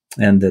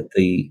that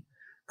the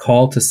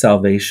call to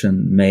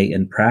salvation may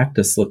in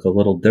practice look a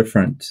little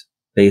different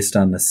based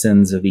on the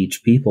sins of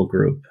each people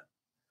group,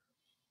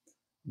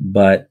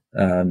 but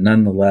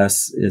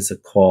nonetheless is a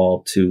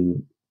call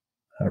to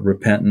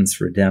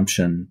repentance,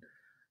 redemption,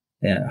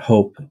 and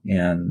hope,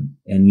 and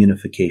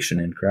unification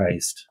in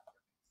Christ.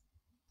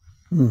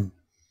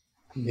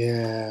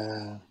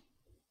 Yeah.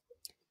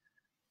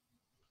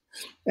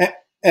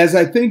 As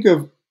I think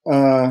of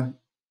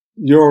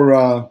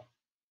your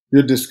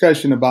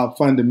discussion about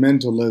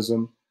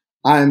fundamentalism,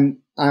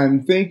 I'm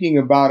thinking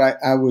about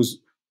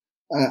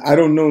I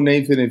don't know,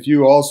 Nathan, if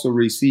you also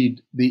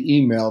received the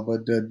email,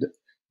 but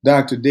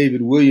Dr.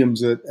 David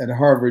Williams at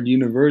Harvard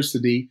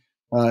University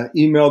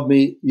emailed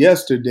me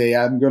yesterday.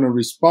 I'm going to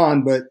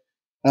respond, but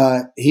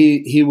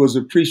he was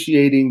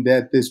appreciating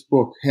that this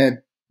book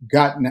had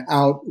gotten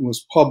out,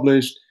 was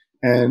published,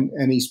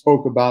 and he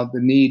spoke about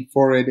the need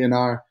for it in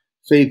our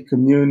faith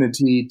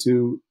community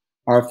to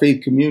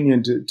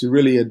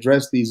really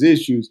address these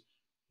issues.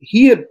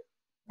 He had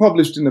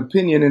published an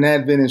opinion in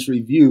Adventist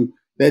Review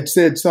that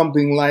said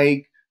something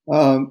like,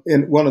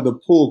 in one of the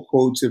pull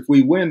quotes, if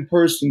we win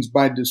persons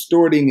by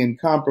distorting and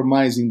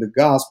compromising the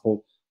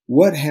gospel,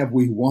 what have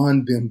we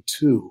won them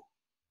to?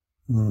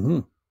 Mm-hmm.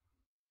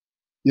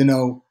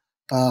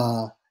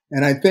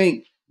 And I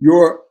think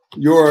your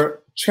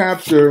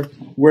chapter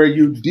where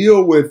you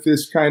deal with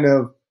this kind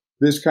of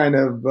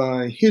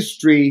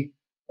history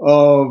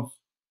of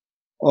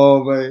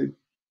a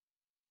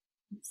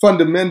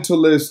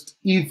fundamentalist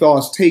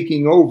ethos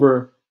taking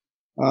over.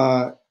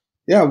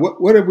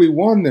 What have we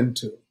won them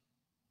to?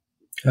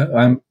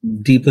 I'm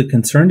deeply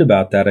concerned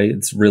about that.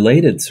 It's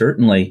related,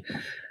 certainly,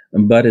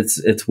 but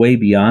it's way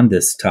beyond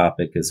this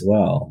topic as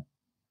well.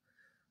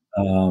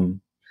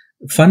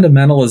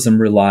 Fundamentalism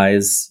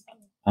relies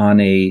on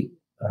a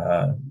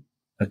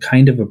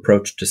kind of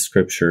approach to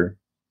Scripture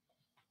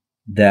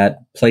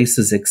that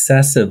places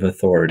excessive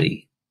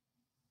authority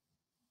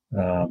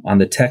on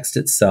the text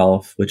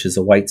itself, which is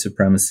a white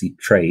supremacy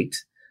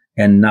trait,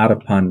 and not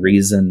upon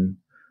reason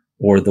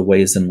or the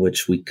ways in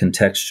which we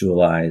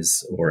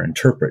contextualize or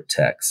interpret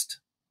text.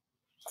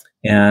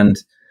 And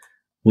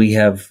We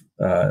have,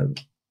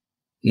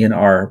 in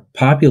our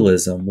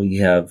populism, we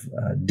have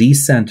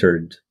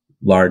decentered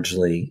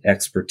largely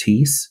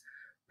expertise,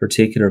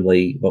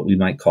 particularly what we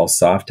might call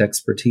soft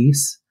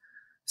expertise.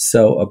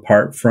 So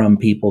apart from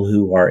people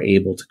who are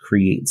able to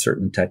create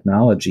certain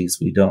technologies,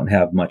 we don't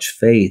have much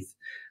faith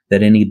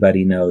that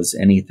anybody knows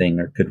anything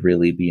or could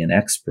really be an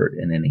expert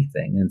in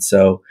anything. And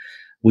so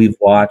we've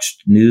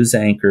watched news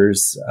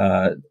anchors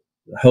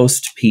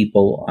host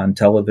people on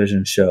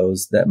television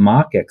shows that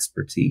mock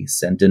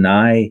expertise and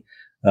deny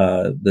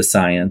the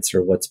science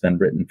or what's been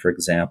written, for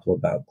example,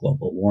 about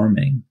global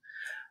warming,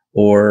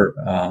 or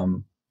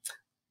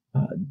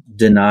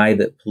deny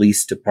that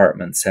police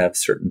departments have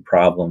certain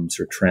problems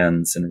or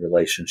trends in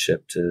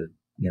relationship to,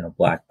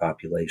 Black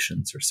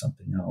populations or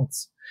something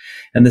else.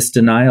 And this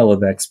denial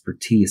of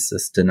expertise,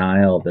 this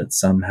denial that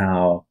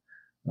somehow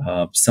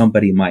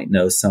somebody might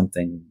know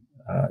something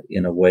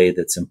in a way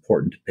that's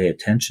important to pay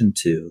attention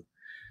to,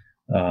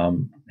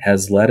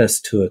 has led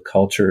us to a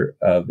culture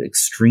of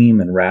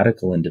extreme and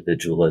radical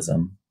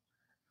individualism,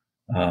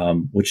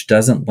 which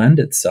doesn't lend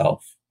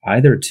itself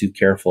either to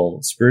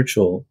careful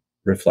spiritual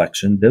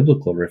reflection,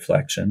 biblical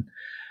reflection,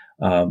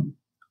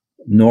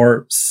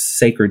 nor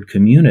sacred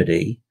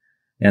community,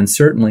 and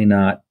certainly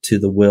not to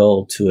the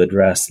will to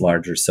address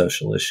larger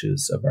social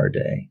issues of our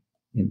day,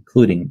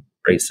 including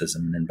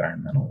racism and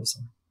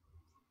environmentalism.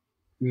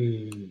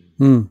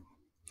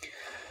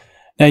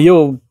 Now,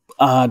 your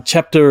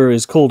chapter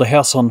is called A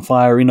House on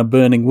Fire in a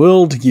Burning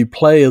World. You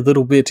play a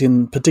little bit,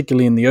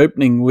 particularly in the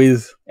opening,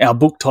 with our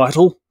book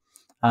title,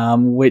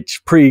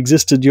 which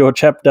pre-existed your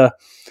chapter.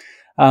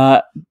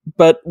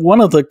 But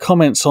one of the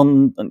comments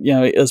on,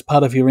 as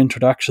part of your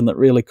introduction that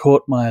really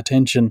caught my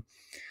attention,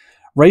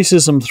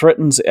 racism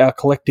threatens our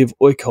collective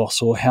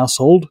oikos or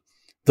household,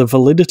 the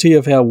validity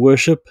of our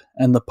worship,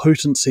 and the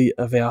potency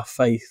of our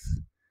faith.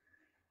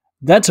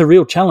 That's a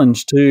real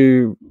challenge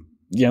to,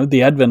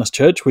 the Adventist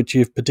Church, which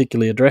you've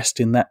particularly addressed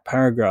in that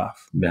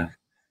paragraph. Yeah.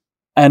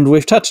 And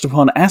we've touched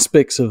upon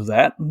aspects of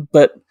that,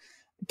 but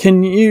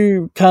can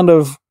you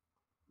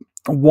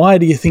why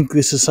do you think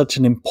this is such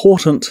an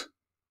important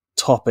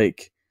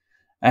topic?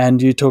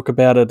 And you talk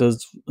about it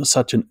as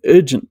such an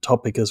urgent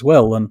topic as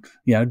well, and,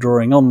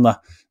 drawing on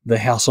the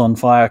house on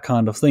fire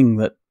kind of thing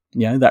that,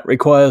 that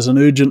requires an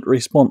urgent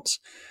response.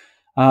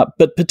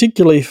 But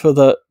particularly for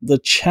the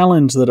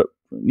challenge that,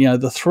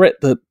 the threat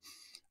that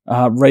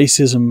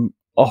racism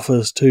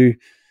offers to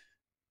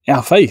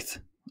our faith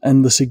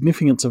and the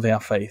significance of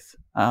our faith.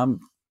 Can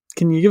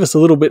you give us a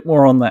little bit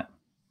more on that?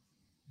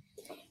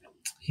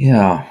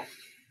 Yeah.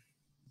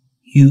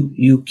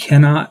 You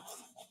cannot,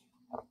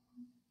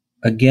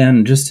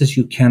 again, just as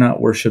you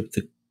cannot worship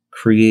the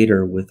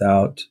Creator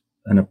without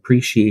an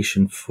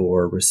appreciation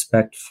for,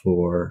 respect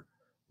for,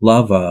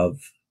 love of,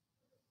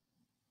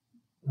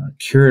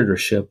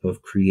 curatorship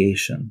of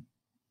creation,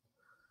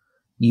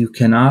 you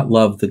cannot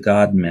love the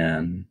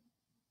God-man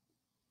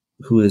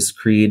who is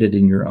created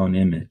in your own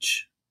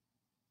image.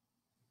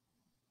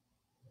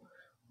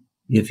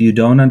 If you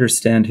don't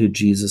understand who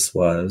Jesus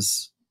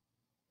was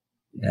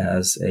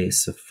as a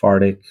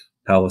Sephardic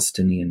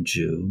Palestinian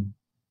Jew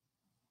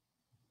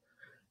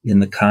in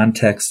the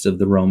context of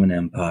the Roman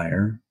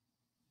Empire,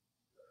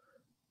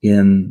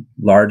 in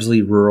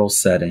largely rural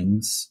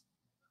settings,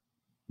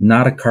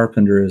 not a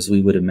carpenter as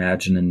we would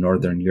imagine in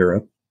Northern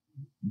Europe,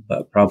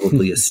 but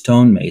probably a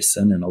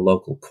stonemason in a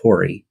local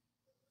quarry,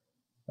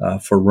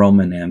 for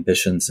Roman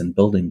ambitions and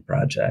building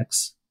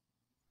projects.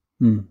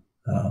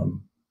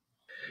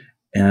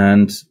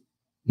 And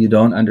you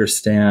don't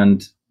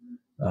understand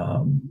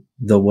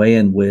the way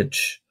in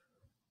which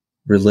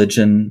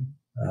religion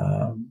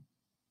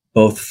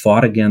both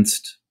fought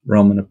against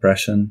Roman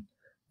oppression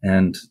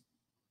and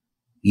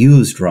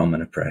used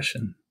Roman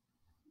oppression.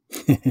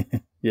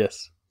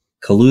 Yes.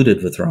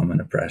 Colluded with Roman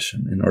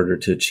oppression in order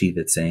to achieve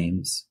its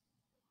aims.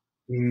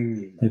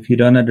 If you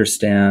don't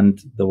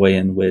understand the way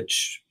in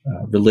which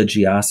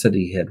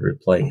religiosity had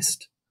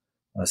replaced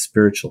a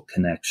spiritual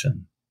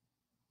connection,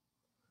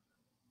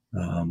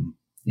 and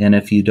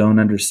if you don't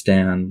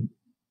understand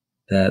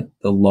that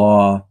the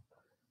law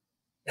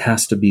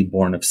has to be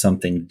born of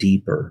something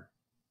deeper,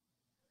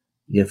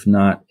 if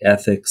not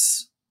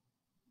ethics,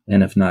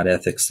 and if not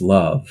ethics,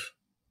 love,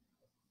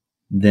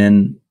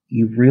 then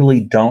you really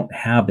don't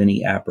have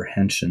any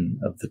apprehension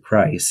of the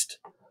Christ.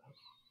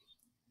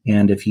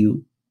 And if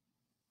you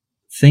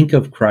think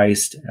of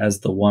Christ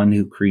as the one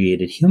who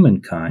created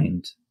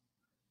humankind,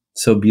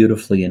 so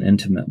beautifully and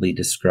intimately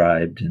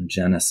described in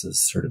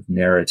Genesis sort of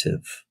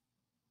narrative,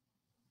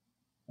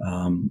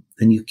 then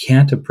you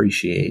can't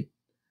appreciate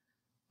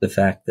the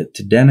fact that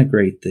to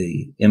denigrate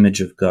the image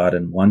of God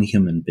in one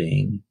human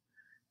being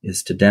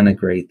is to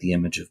denigrate the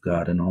image of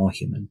God in all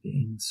human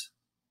beings.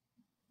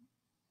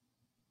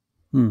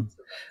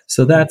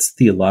 So that's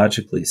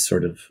theologically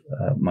sort of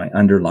my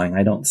underlying.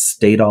 I don't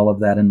state all of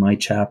that in my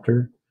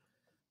chapter,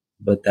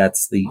 but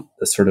that's the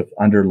sort of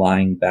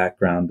underlying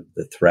background of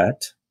the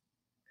threat.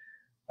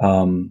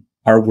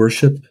 Our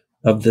worship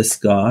of this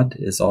God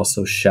is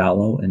also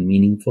shallow and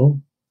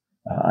meaningful.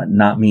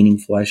 Not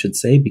meaningful, I should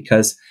say,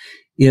 because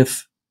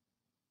if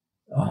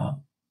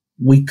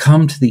we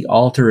come to the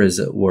altar, as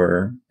it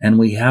were, and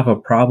we have a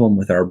problem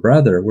with our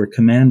brother, we're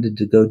commanded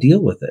to go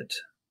deal with it.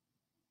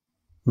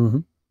 Mm-hmm.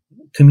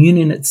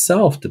 Communion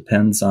itself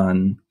depends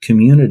on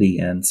community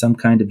and some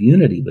kind of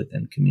unity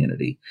within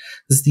community.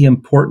 This is the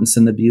importance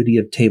and the beauty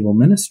of table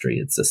ministry.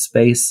 It's a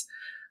space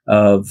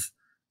of,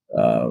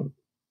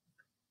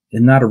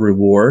 not a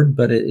reward,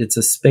 but it's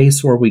a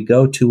space where we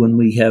go to when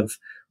we have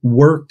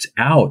worked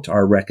out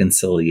our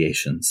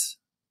reconciliations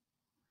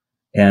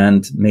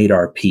and made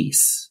our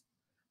peace,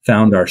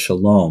 found our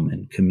shalom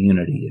in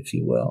community, if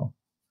you will.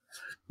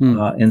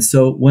 And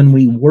so when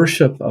we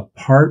worship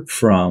apart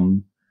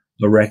from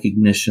a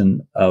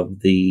recognition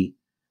of the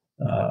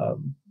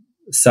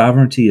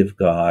sovereignty of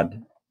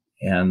God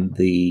and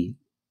the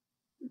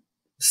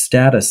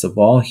status of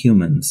all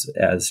humans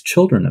as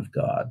children of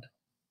God,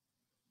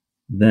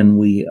 then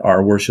we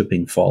are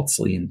worshiping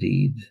falsely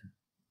indeed.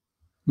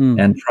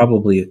 And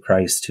probably a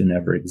Christ who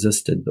never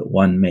existed, but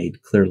one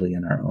made clearly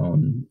in our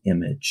own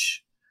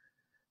image,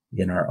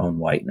 in our own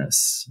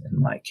whiteness, in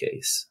my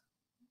case.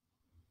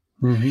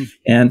 Mm-hmm.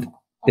 And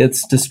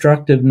it's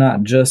destructive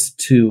not just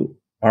to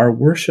our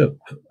worship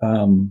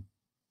and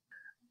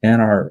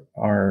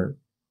our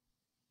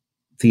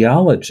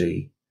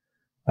theology.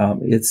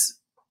 It's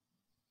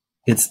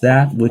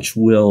that which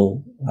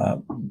will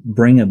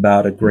bring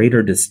about a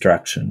greater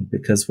destruction,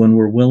 because when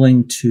we're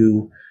willing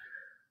to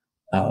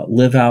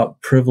live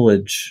out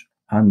privilege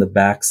on the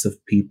backs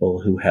of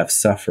people who have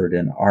suffered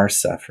and are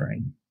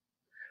suffering,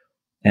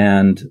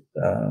 and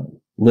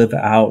live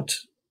out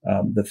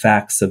the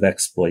facts of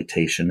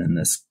exploitation in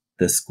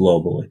this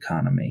global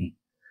economy,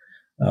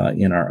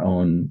 in our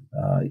own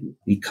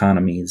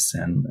economies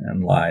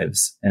and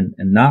lives, and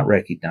not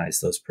recognize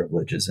those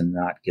privileges and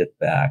not get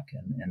back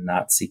and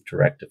not seek to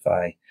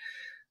rectify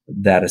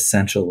that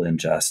essential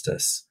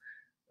injustice.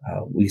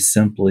 We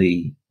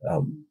simply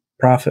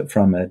profit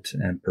from it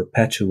and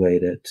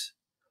perpetuate it,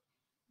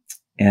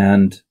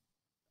 and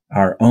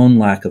our own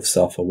lack of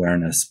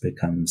self-awareness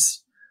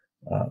becomes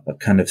a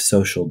kind of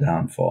social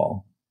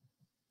downfall.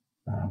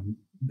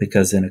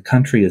 Because in a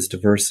country as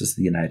diverse as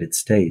the United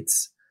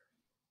States,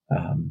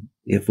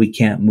 if we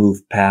can't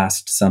move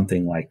past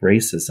something like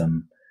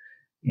racism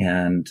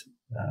and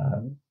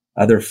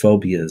other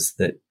phobias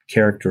that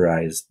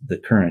characterize the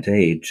current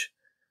age,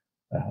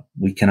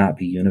 we cannot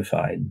be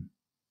unified.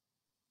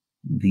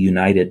 The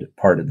united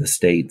part of the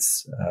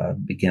states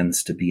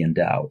begins to be in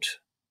doubt.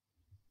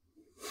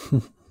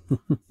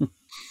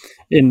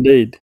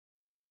 Indeed.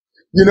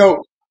 You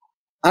know,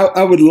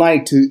 I would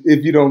like to,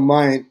 if you don't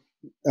mind,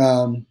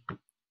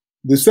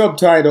 the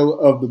subtitle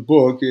of the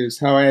book is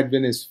How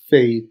Adventist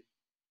Faith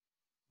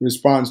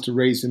Responds to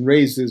Race and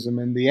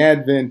Racism, and the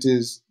Advent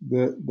is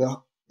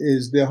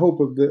the hope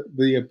of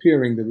the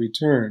appearing, the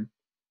return.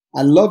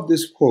 I love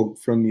this quote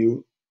from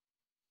you.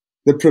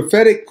 The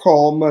prophetic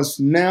call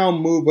must now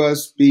move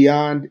us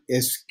beyond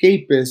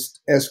escapist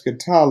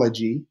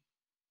eschatology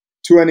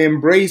to an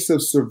embrace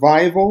of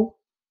survival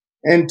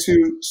and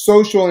to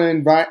social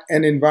and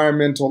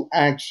environmental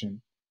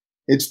action.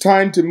 It's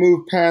time to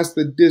move past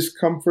the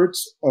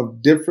discomforts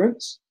of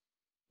difference.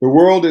 The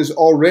world is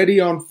already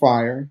on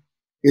fire.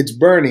 It's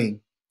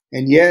burning.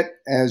 And yet,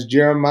 as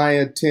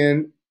Jeremiah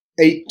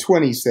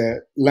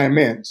 8:20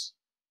 laments,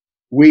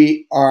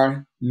 we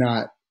are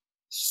not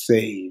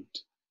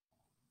saved.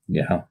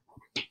 Yeah.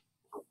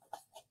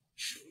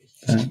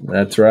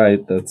 That's right.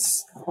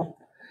 That's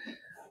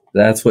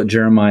what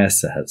Jeremiah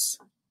says.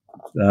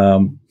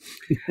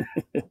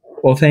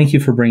 Well, thank you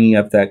for bringing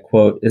up that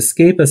quote.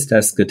 Escapist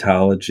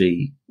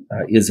eschatology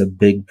is a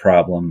big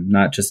problem,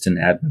 not just in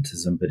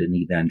Adventism, but in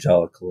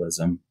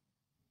evangelicalism.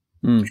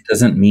 It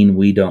doesn't mean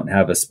we don't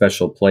have a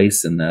special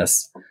place in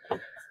this.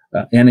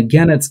 And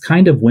again, it's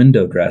kind of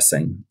window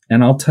dressing.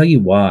 And I'll tell you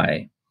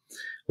why.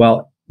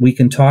 Well, we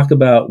can talk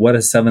about what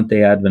a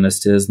Seventh-day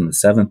Adventist is, and the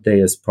seventh day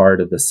is part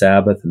of the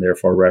Sabbath and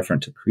therefore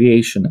referent to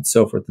creation and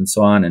so forth and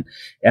so on. And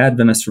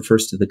Adventist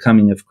refers to the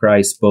coming of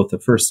Christ, both the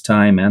first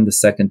time and the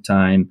second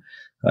time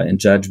in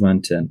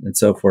judgment and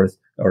so forth,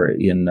 or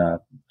in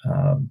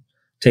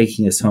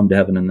taking us home to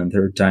heaven, and then the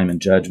third time in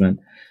judgment.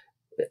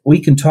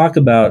 We can talk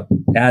about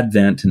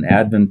Advent and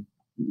Advent,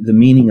 the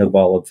meaning of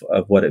all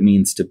of what it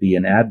means to be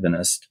an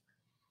Adventist.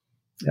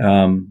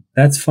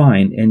 That's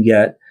fine. And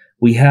yet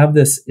we have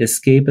this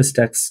escapist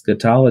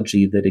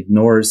eschatology that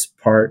ignores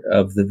part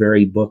of the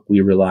very book we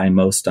rely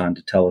most on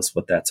to tell us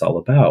what that's all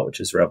about,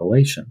 which is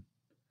Revelation.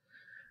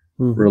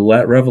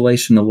 Mm-hmm.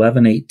 Revelation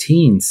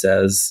 11:18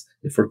 says,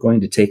 if we're going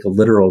to take a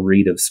literal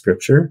read of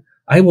Scripture,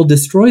 I will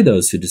destroy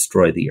those who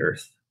destroy the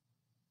earth.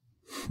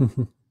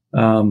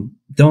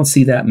 Don't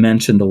see that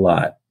mentioned a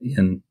lot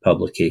in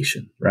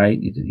publication, right?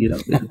 You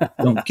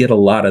don't get a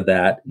lot of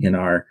that in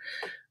our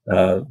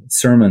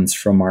sermons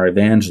from our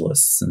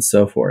evangelists and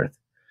so forth.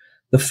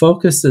 The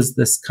focus is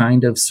this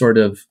kind of sort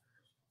of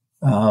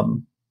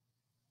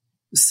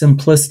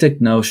simplistic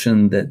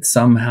notion that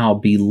somehow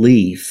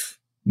belief,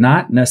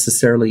 not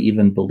necessarily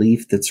even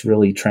belief that's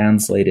really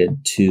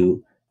translated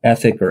to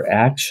ethic or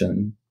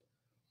action,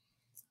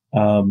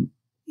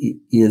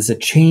 is a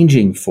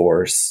changing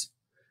force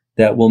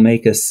that will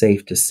make us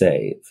safe to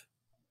save.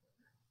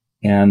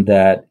 And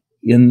that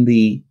in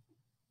the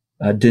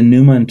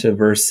denouement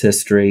of Earth's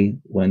history,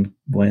 when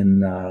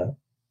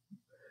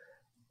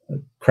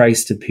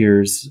Christ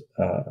appears,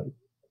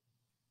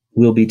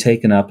 we'll be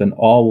taken up and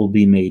all will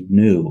be made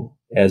new,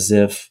 as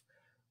if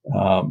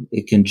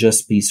it can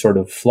just be sort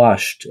of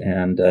flushed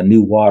and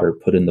new water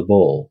put in the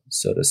bowl,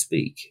 so to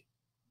speak.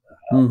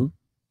 Mm-hmm.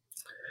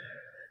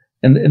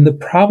 And the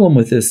problem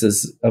with this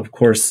is, of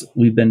course,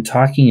 we've been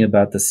talking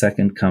about the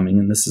second coming,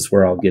 and this is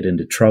where I'll get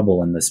into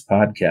trouble in this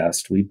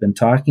podcast. We've been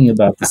talking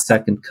about the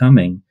second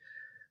coming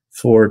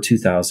for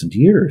 2,000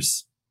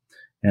 years.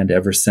 And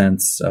ever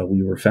since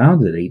we were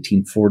founded,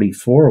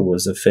 1844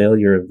 was a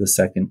failure of the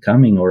second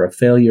coming, or a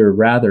failure,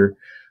 rather,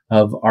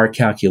 of our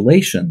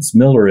calculations,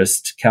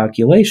 Millerist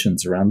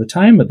calculations around the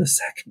time of the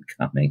second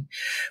coming.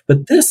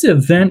 But this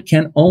event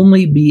can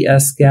only be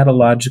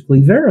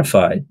eschatologically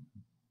verified.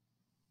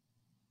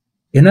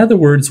 In other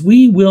words,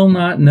 we will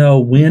not know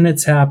when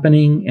it's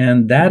happening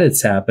and that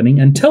it's happening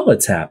until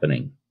it's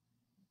happening.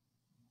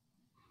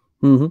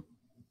 Mm-hmm.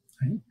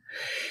 Right?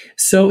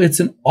 So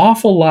it's an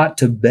awful lot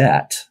to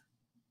bet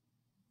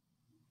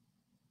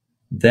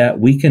that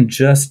we can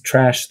just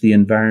trash the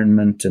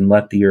environment and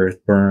let the earth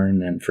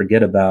burn and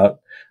forget about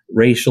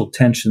racial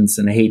tensions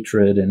and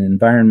hatred and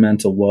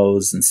environmental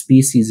woes and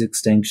species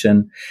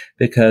extinction,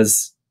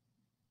 because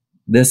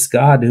this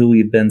God who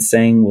we've been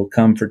saying will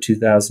come for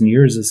 2,000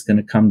 years is going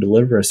to come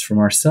deliver us from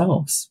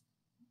ourselves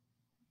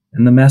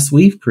and the mess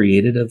we've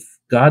created of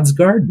God's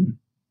garden,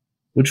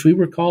 which we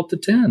were called to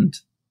tend.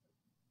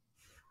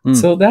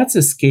 So that's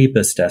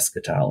escapist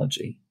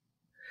eschatology.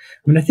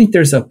 I mean, I think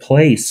there's a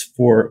place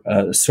for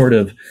a sort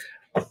of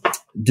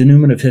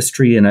denouement of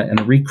history and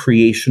a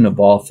recreation of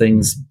all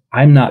things.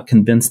 I'm not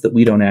convinced that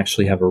we don't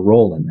actually have a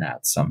role in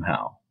that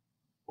somehow.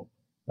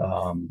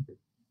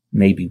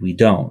 Maybe we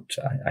don't.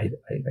 I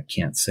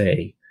can't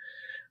say.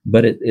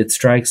 But it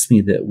strikes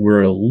me that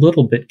we're a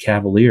little bit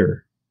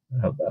cavalier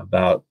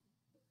about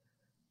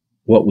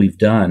what we've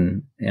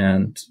done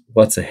and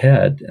what's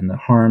ahead and the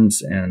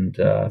harms and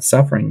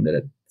suffering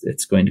that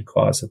it's going to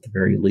cause at the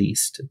very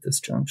least at this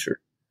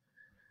juncture.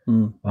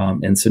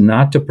 And so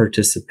not to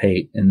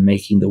participate in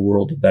making the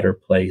world a better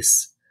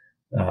place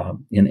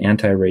in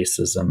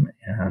anti-racism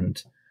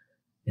and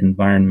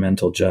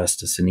environmental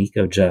justice and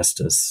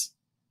eco-justice,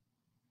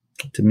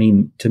 to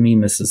me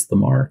misses the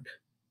mark.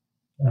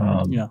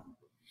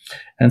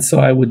 And so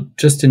I would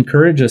just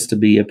encourage us to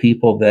be a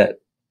people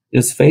that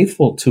is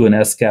faithful to an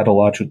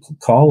eschatological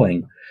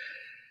calling,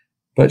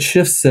 but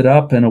shifts it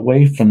up and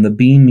away from the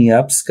beam me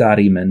up,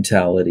 Scotty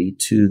mentality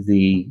to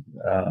the,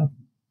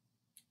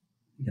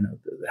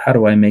 how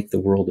do I make the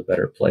world a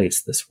better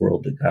place? This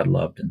world that God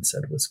loved and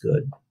said was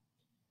good.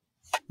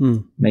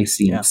 May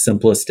seem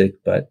simplistic,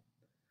 but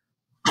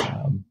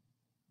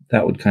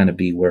that would kind of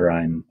be where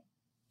I'm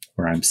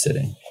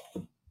sitting.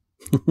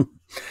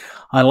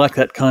 I like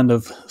that kind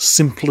of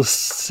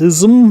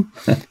simplicism.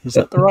 Is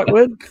that the right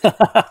word?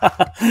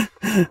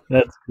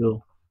 That's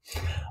cool.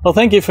 Well,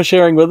 thank you for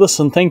sharing with us,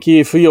 and thank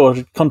you for your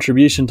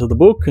contribution to the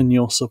book and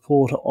your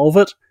support of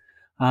it.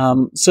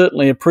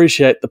 Certainly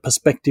appreciate the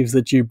perspective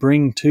that you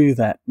bring to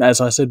that.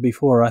 As I said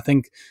before, I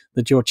think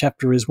that your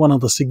chapter is one of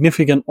the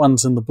significant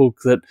ones in the book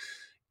that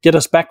get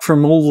us back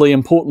from all the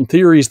important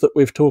theories that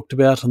we've talked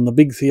about and the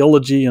big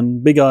theology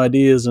and big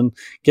ideas, and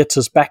gets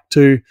us back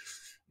to,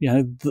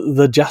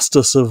 the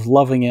justice of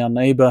loving our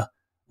neighbour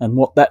and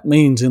what that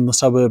means in the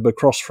suburb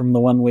across from the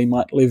one we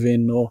might live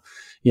in, or,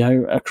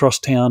 across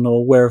town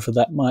or wherever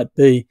that might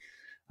be,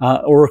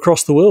 or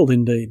across the world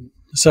indeed.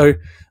 So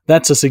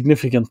that's a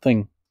significant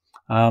thing.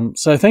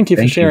 So thank you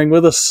for sharing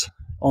with us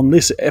on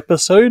this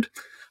episode.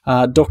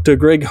 Dr.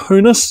 Greg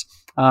Hoenes,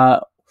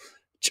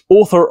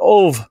 author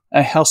of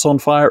A House on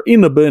Fire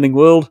in a Burning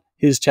World,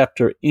 his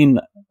chapter in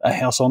A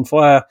House on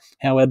Fire,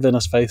 How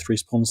Adventist Faith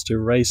Responds to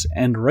Race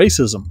and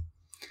Racism.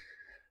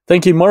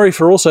 Thank you, Maury,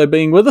 for also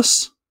being with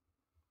us.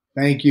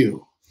 Thank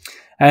you.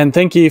 And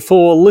thank you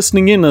for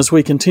listening in as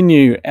we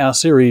continue our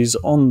series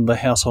on the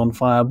House on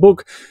Fire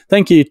book.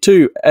 Thank you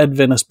to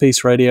Adventist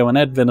Peace Radio and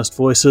Adventist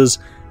Voices,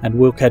 and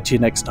we'll catch you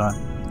next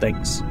time.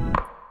 Thanks.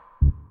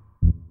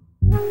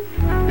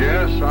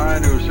 Yes, I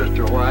knew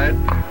Sister White.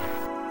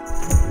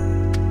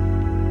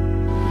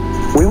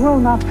 We will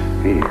not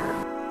fear.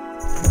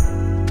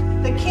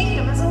 The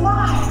kingdom is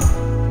alive.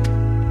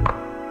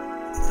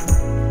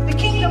 The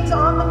kingdom's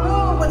on the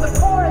move when the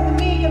poor and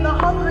the meek and the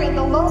hungry and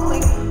the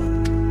lonely.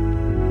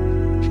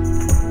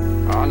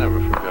 I'll never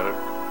forget it.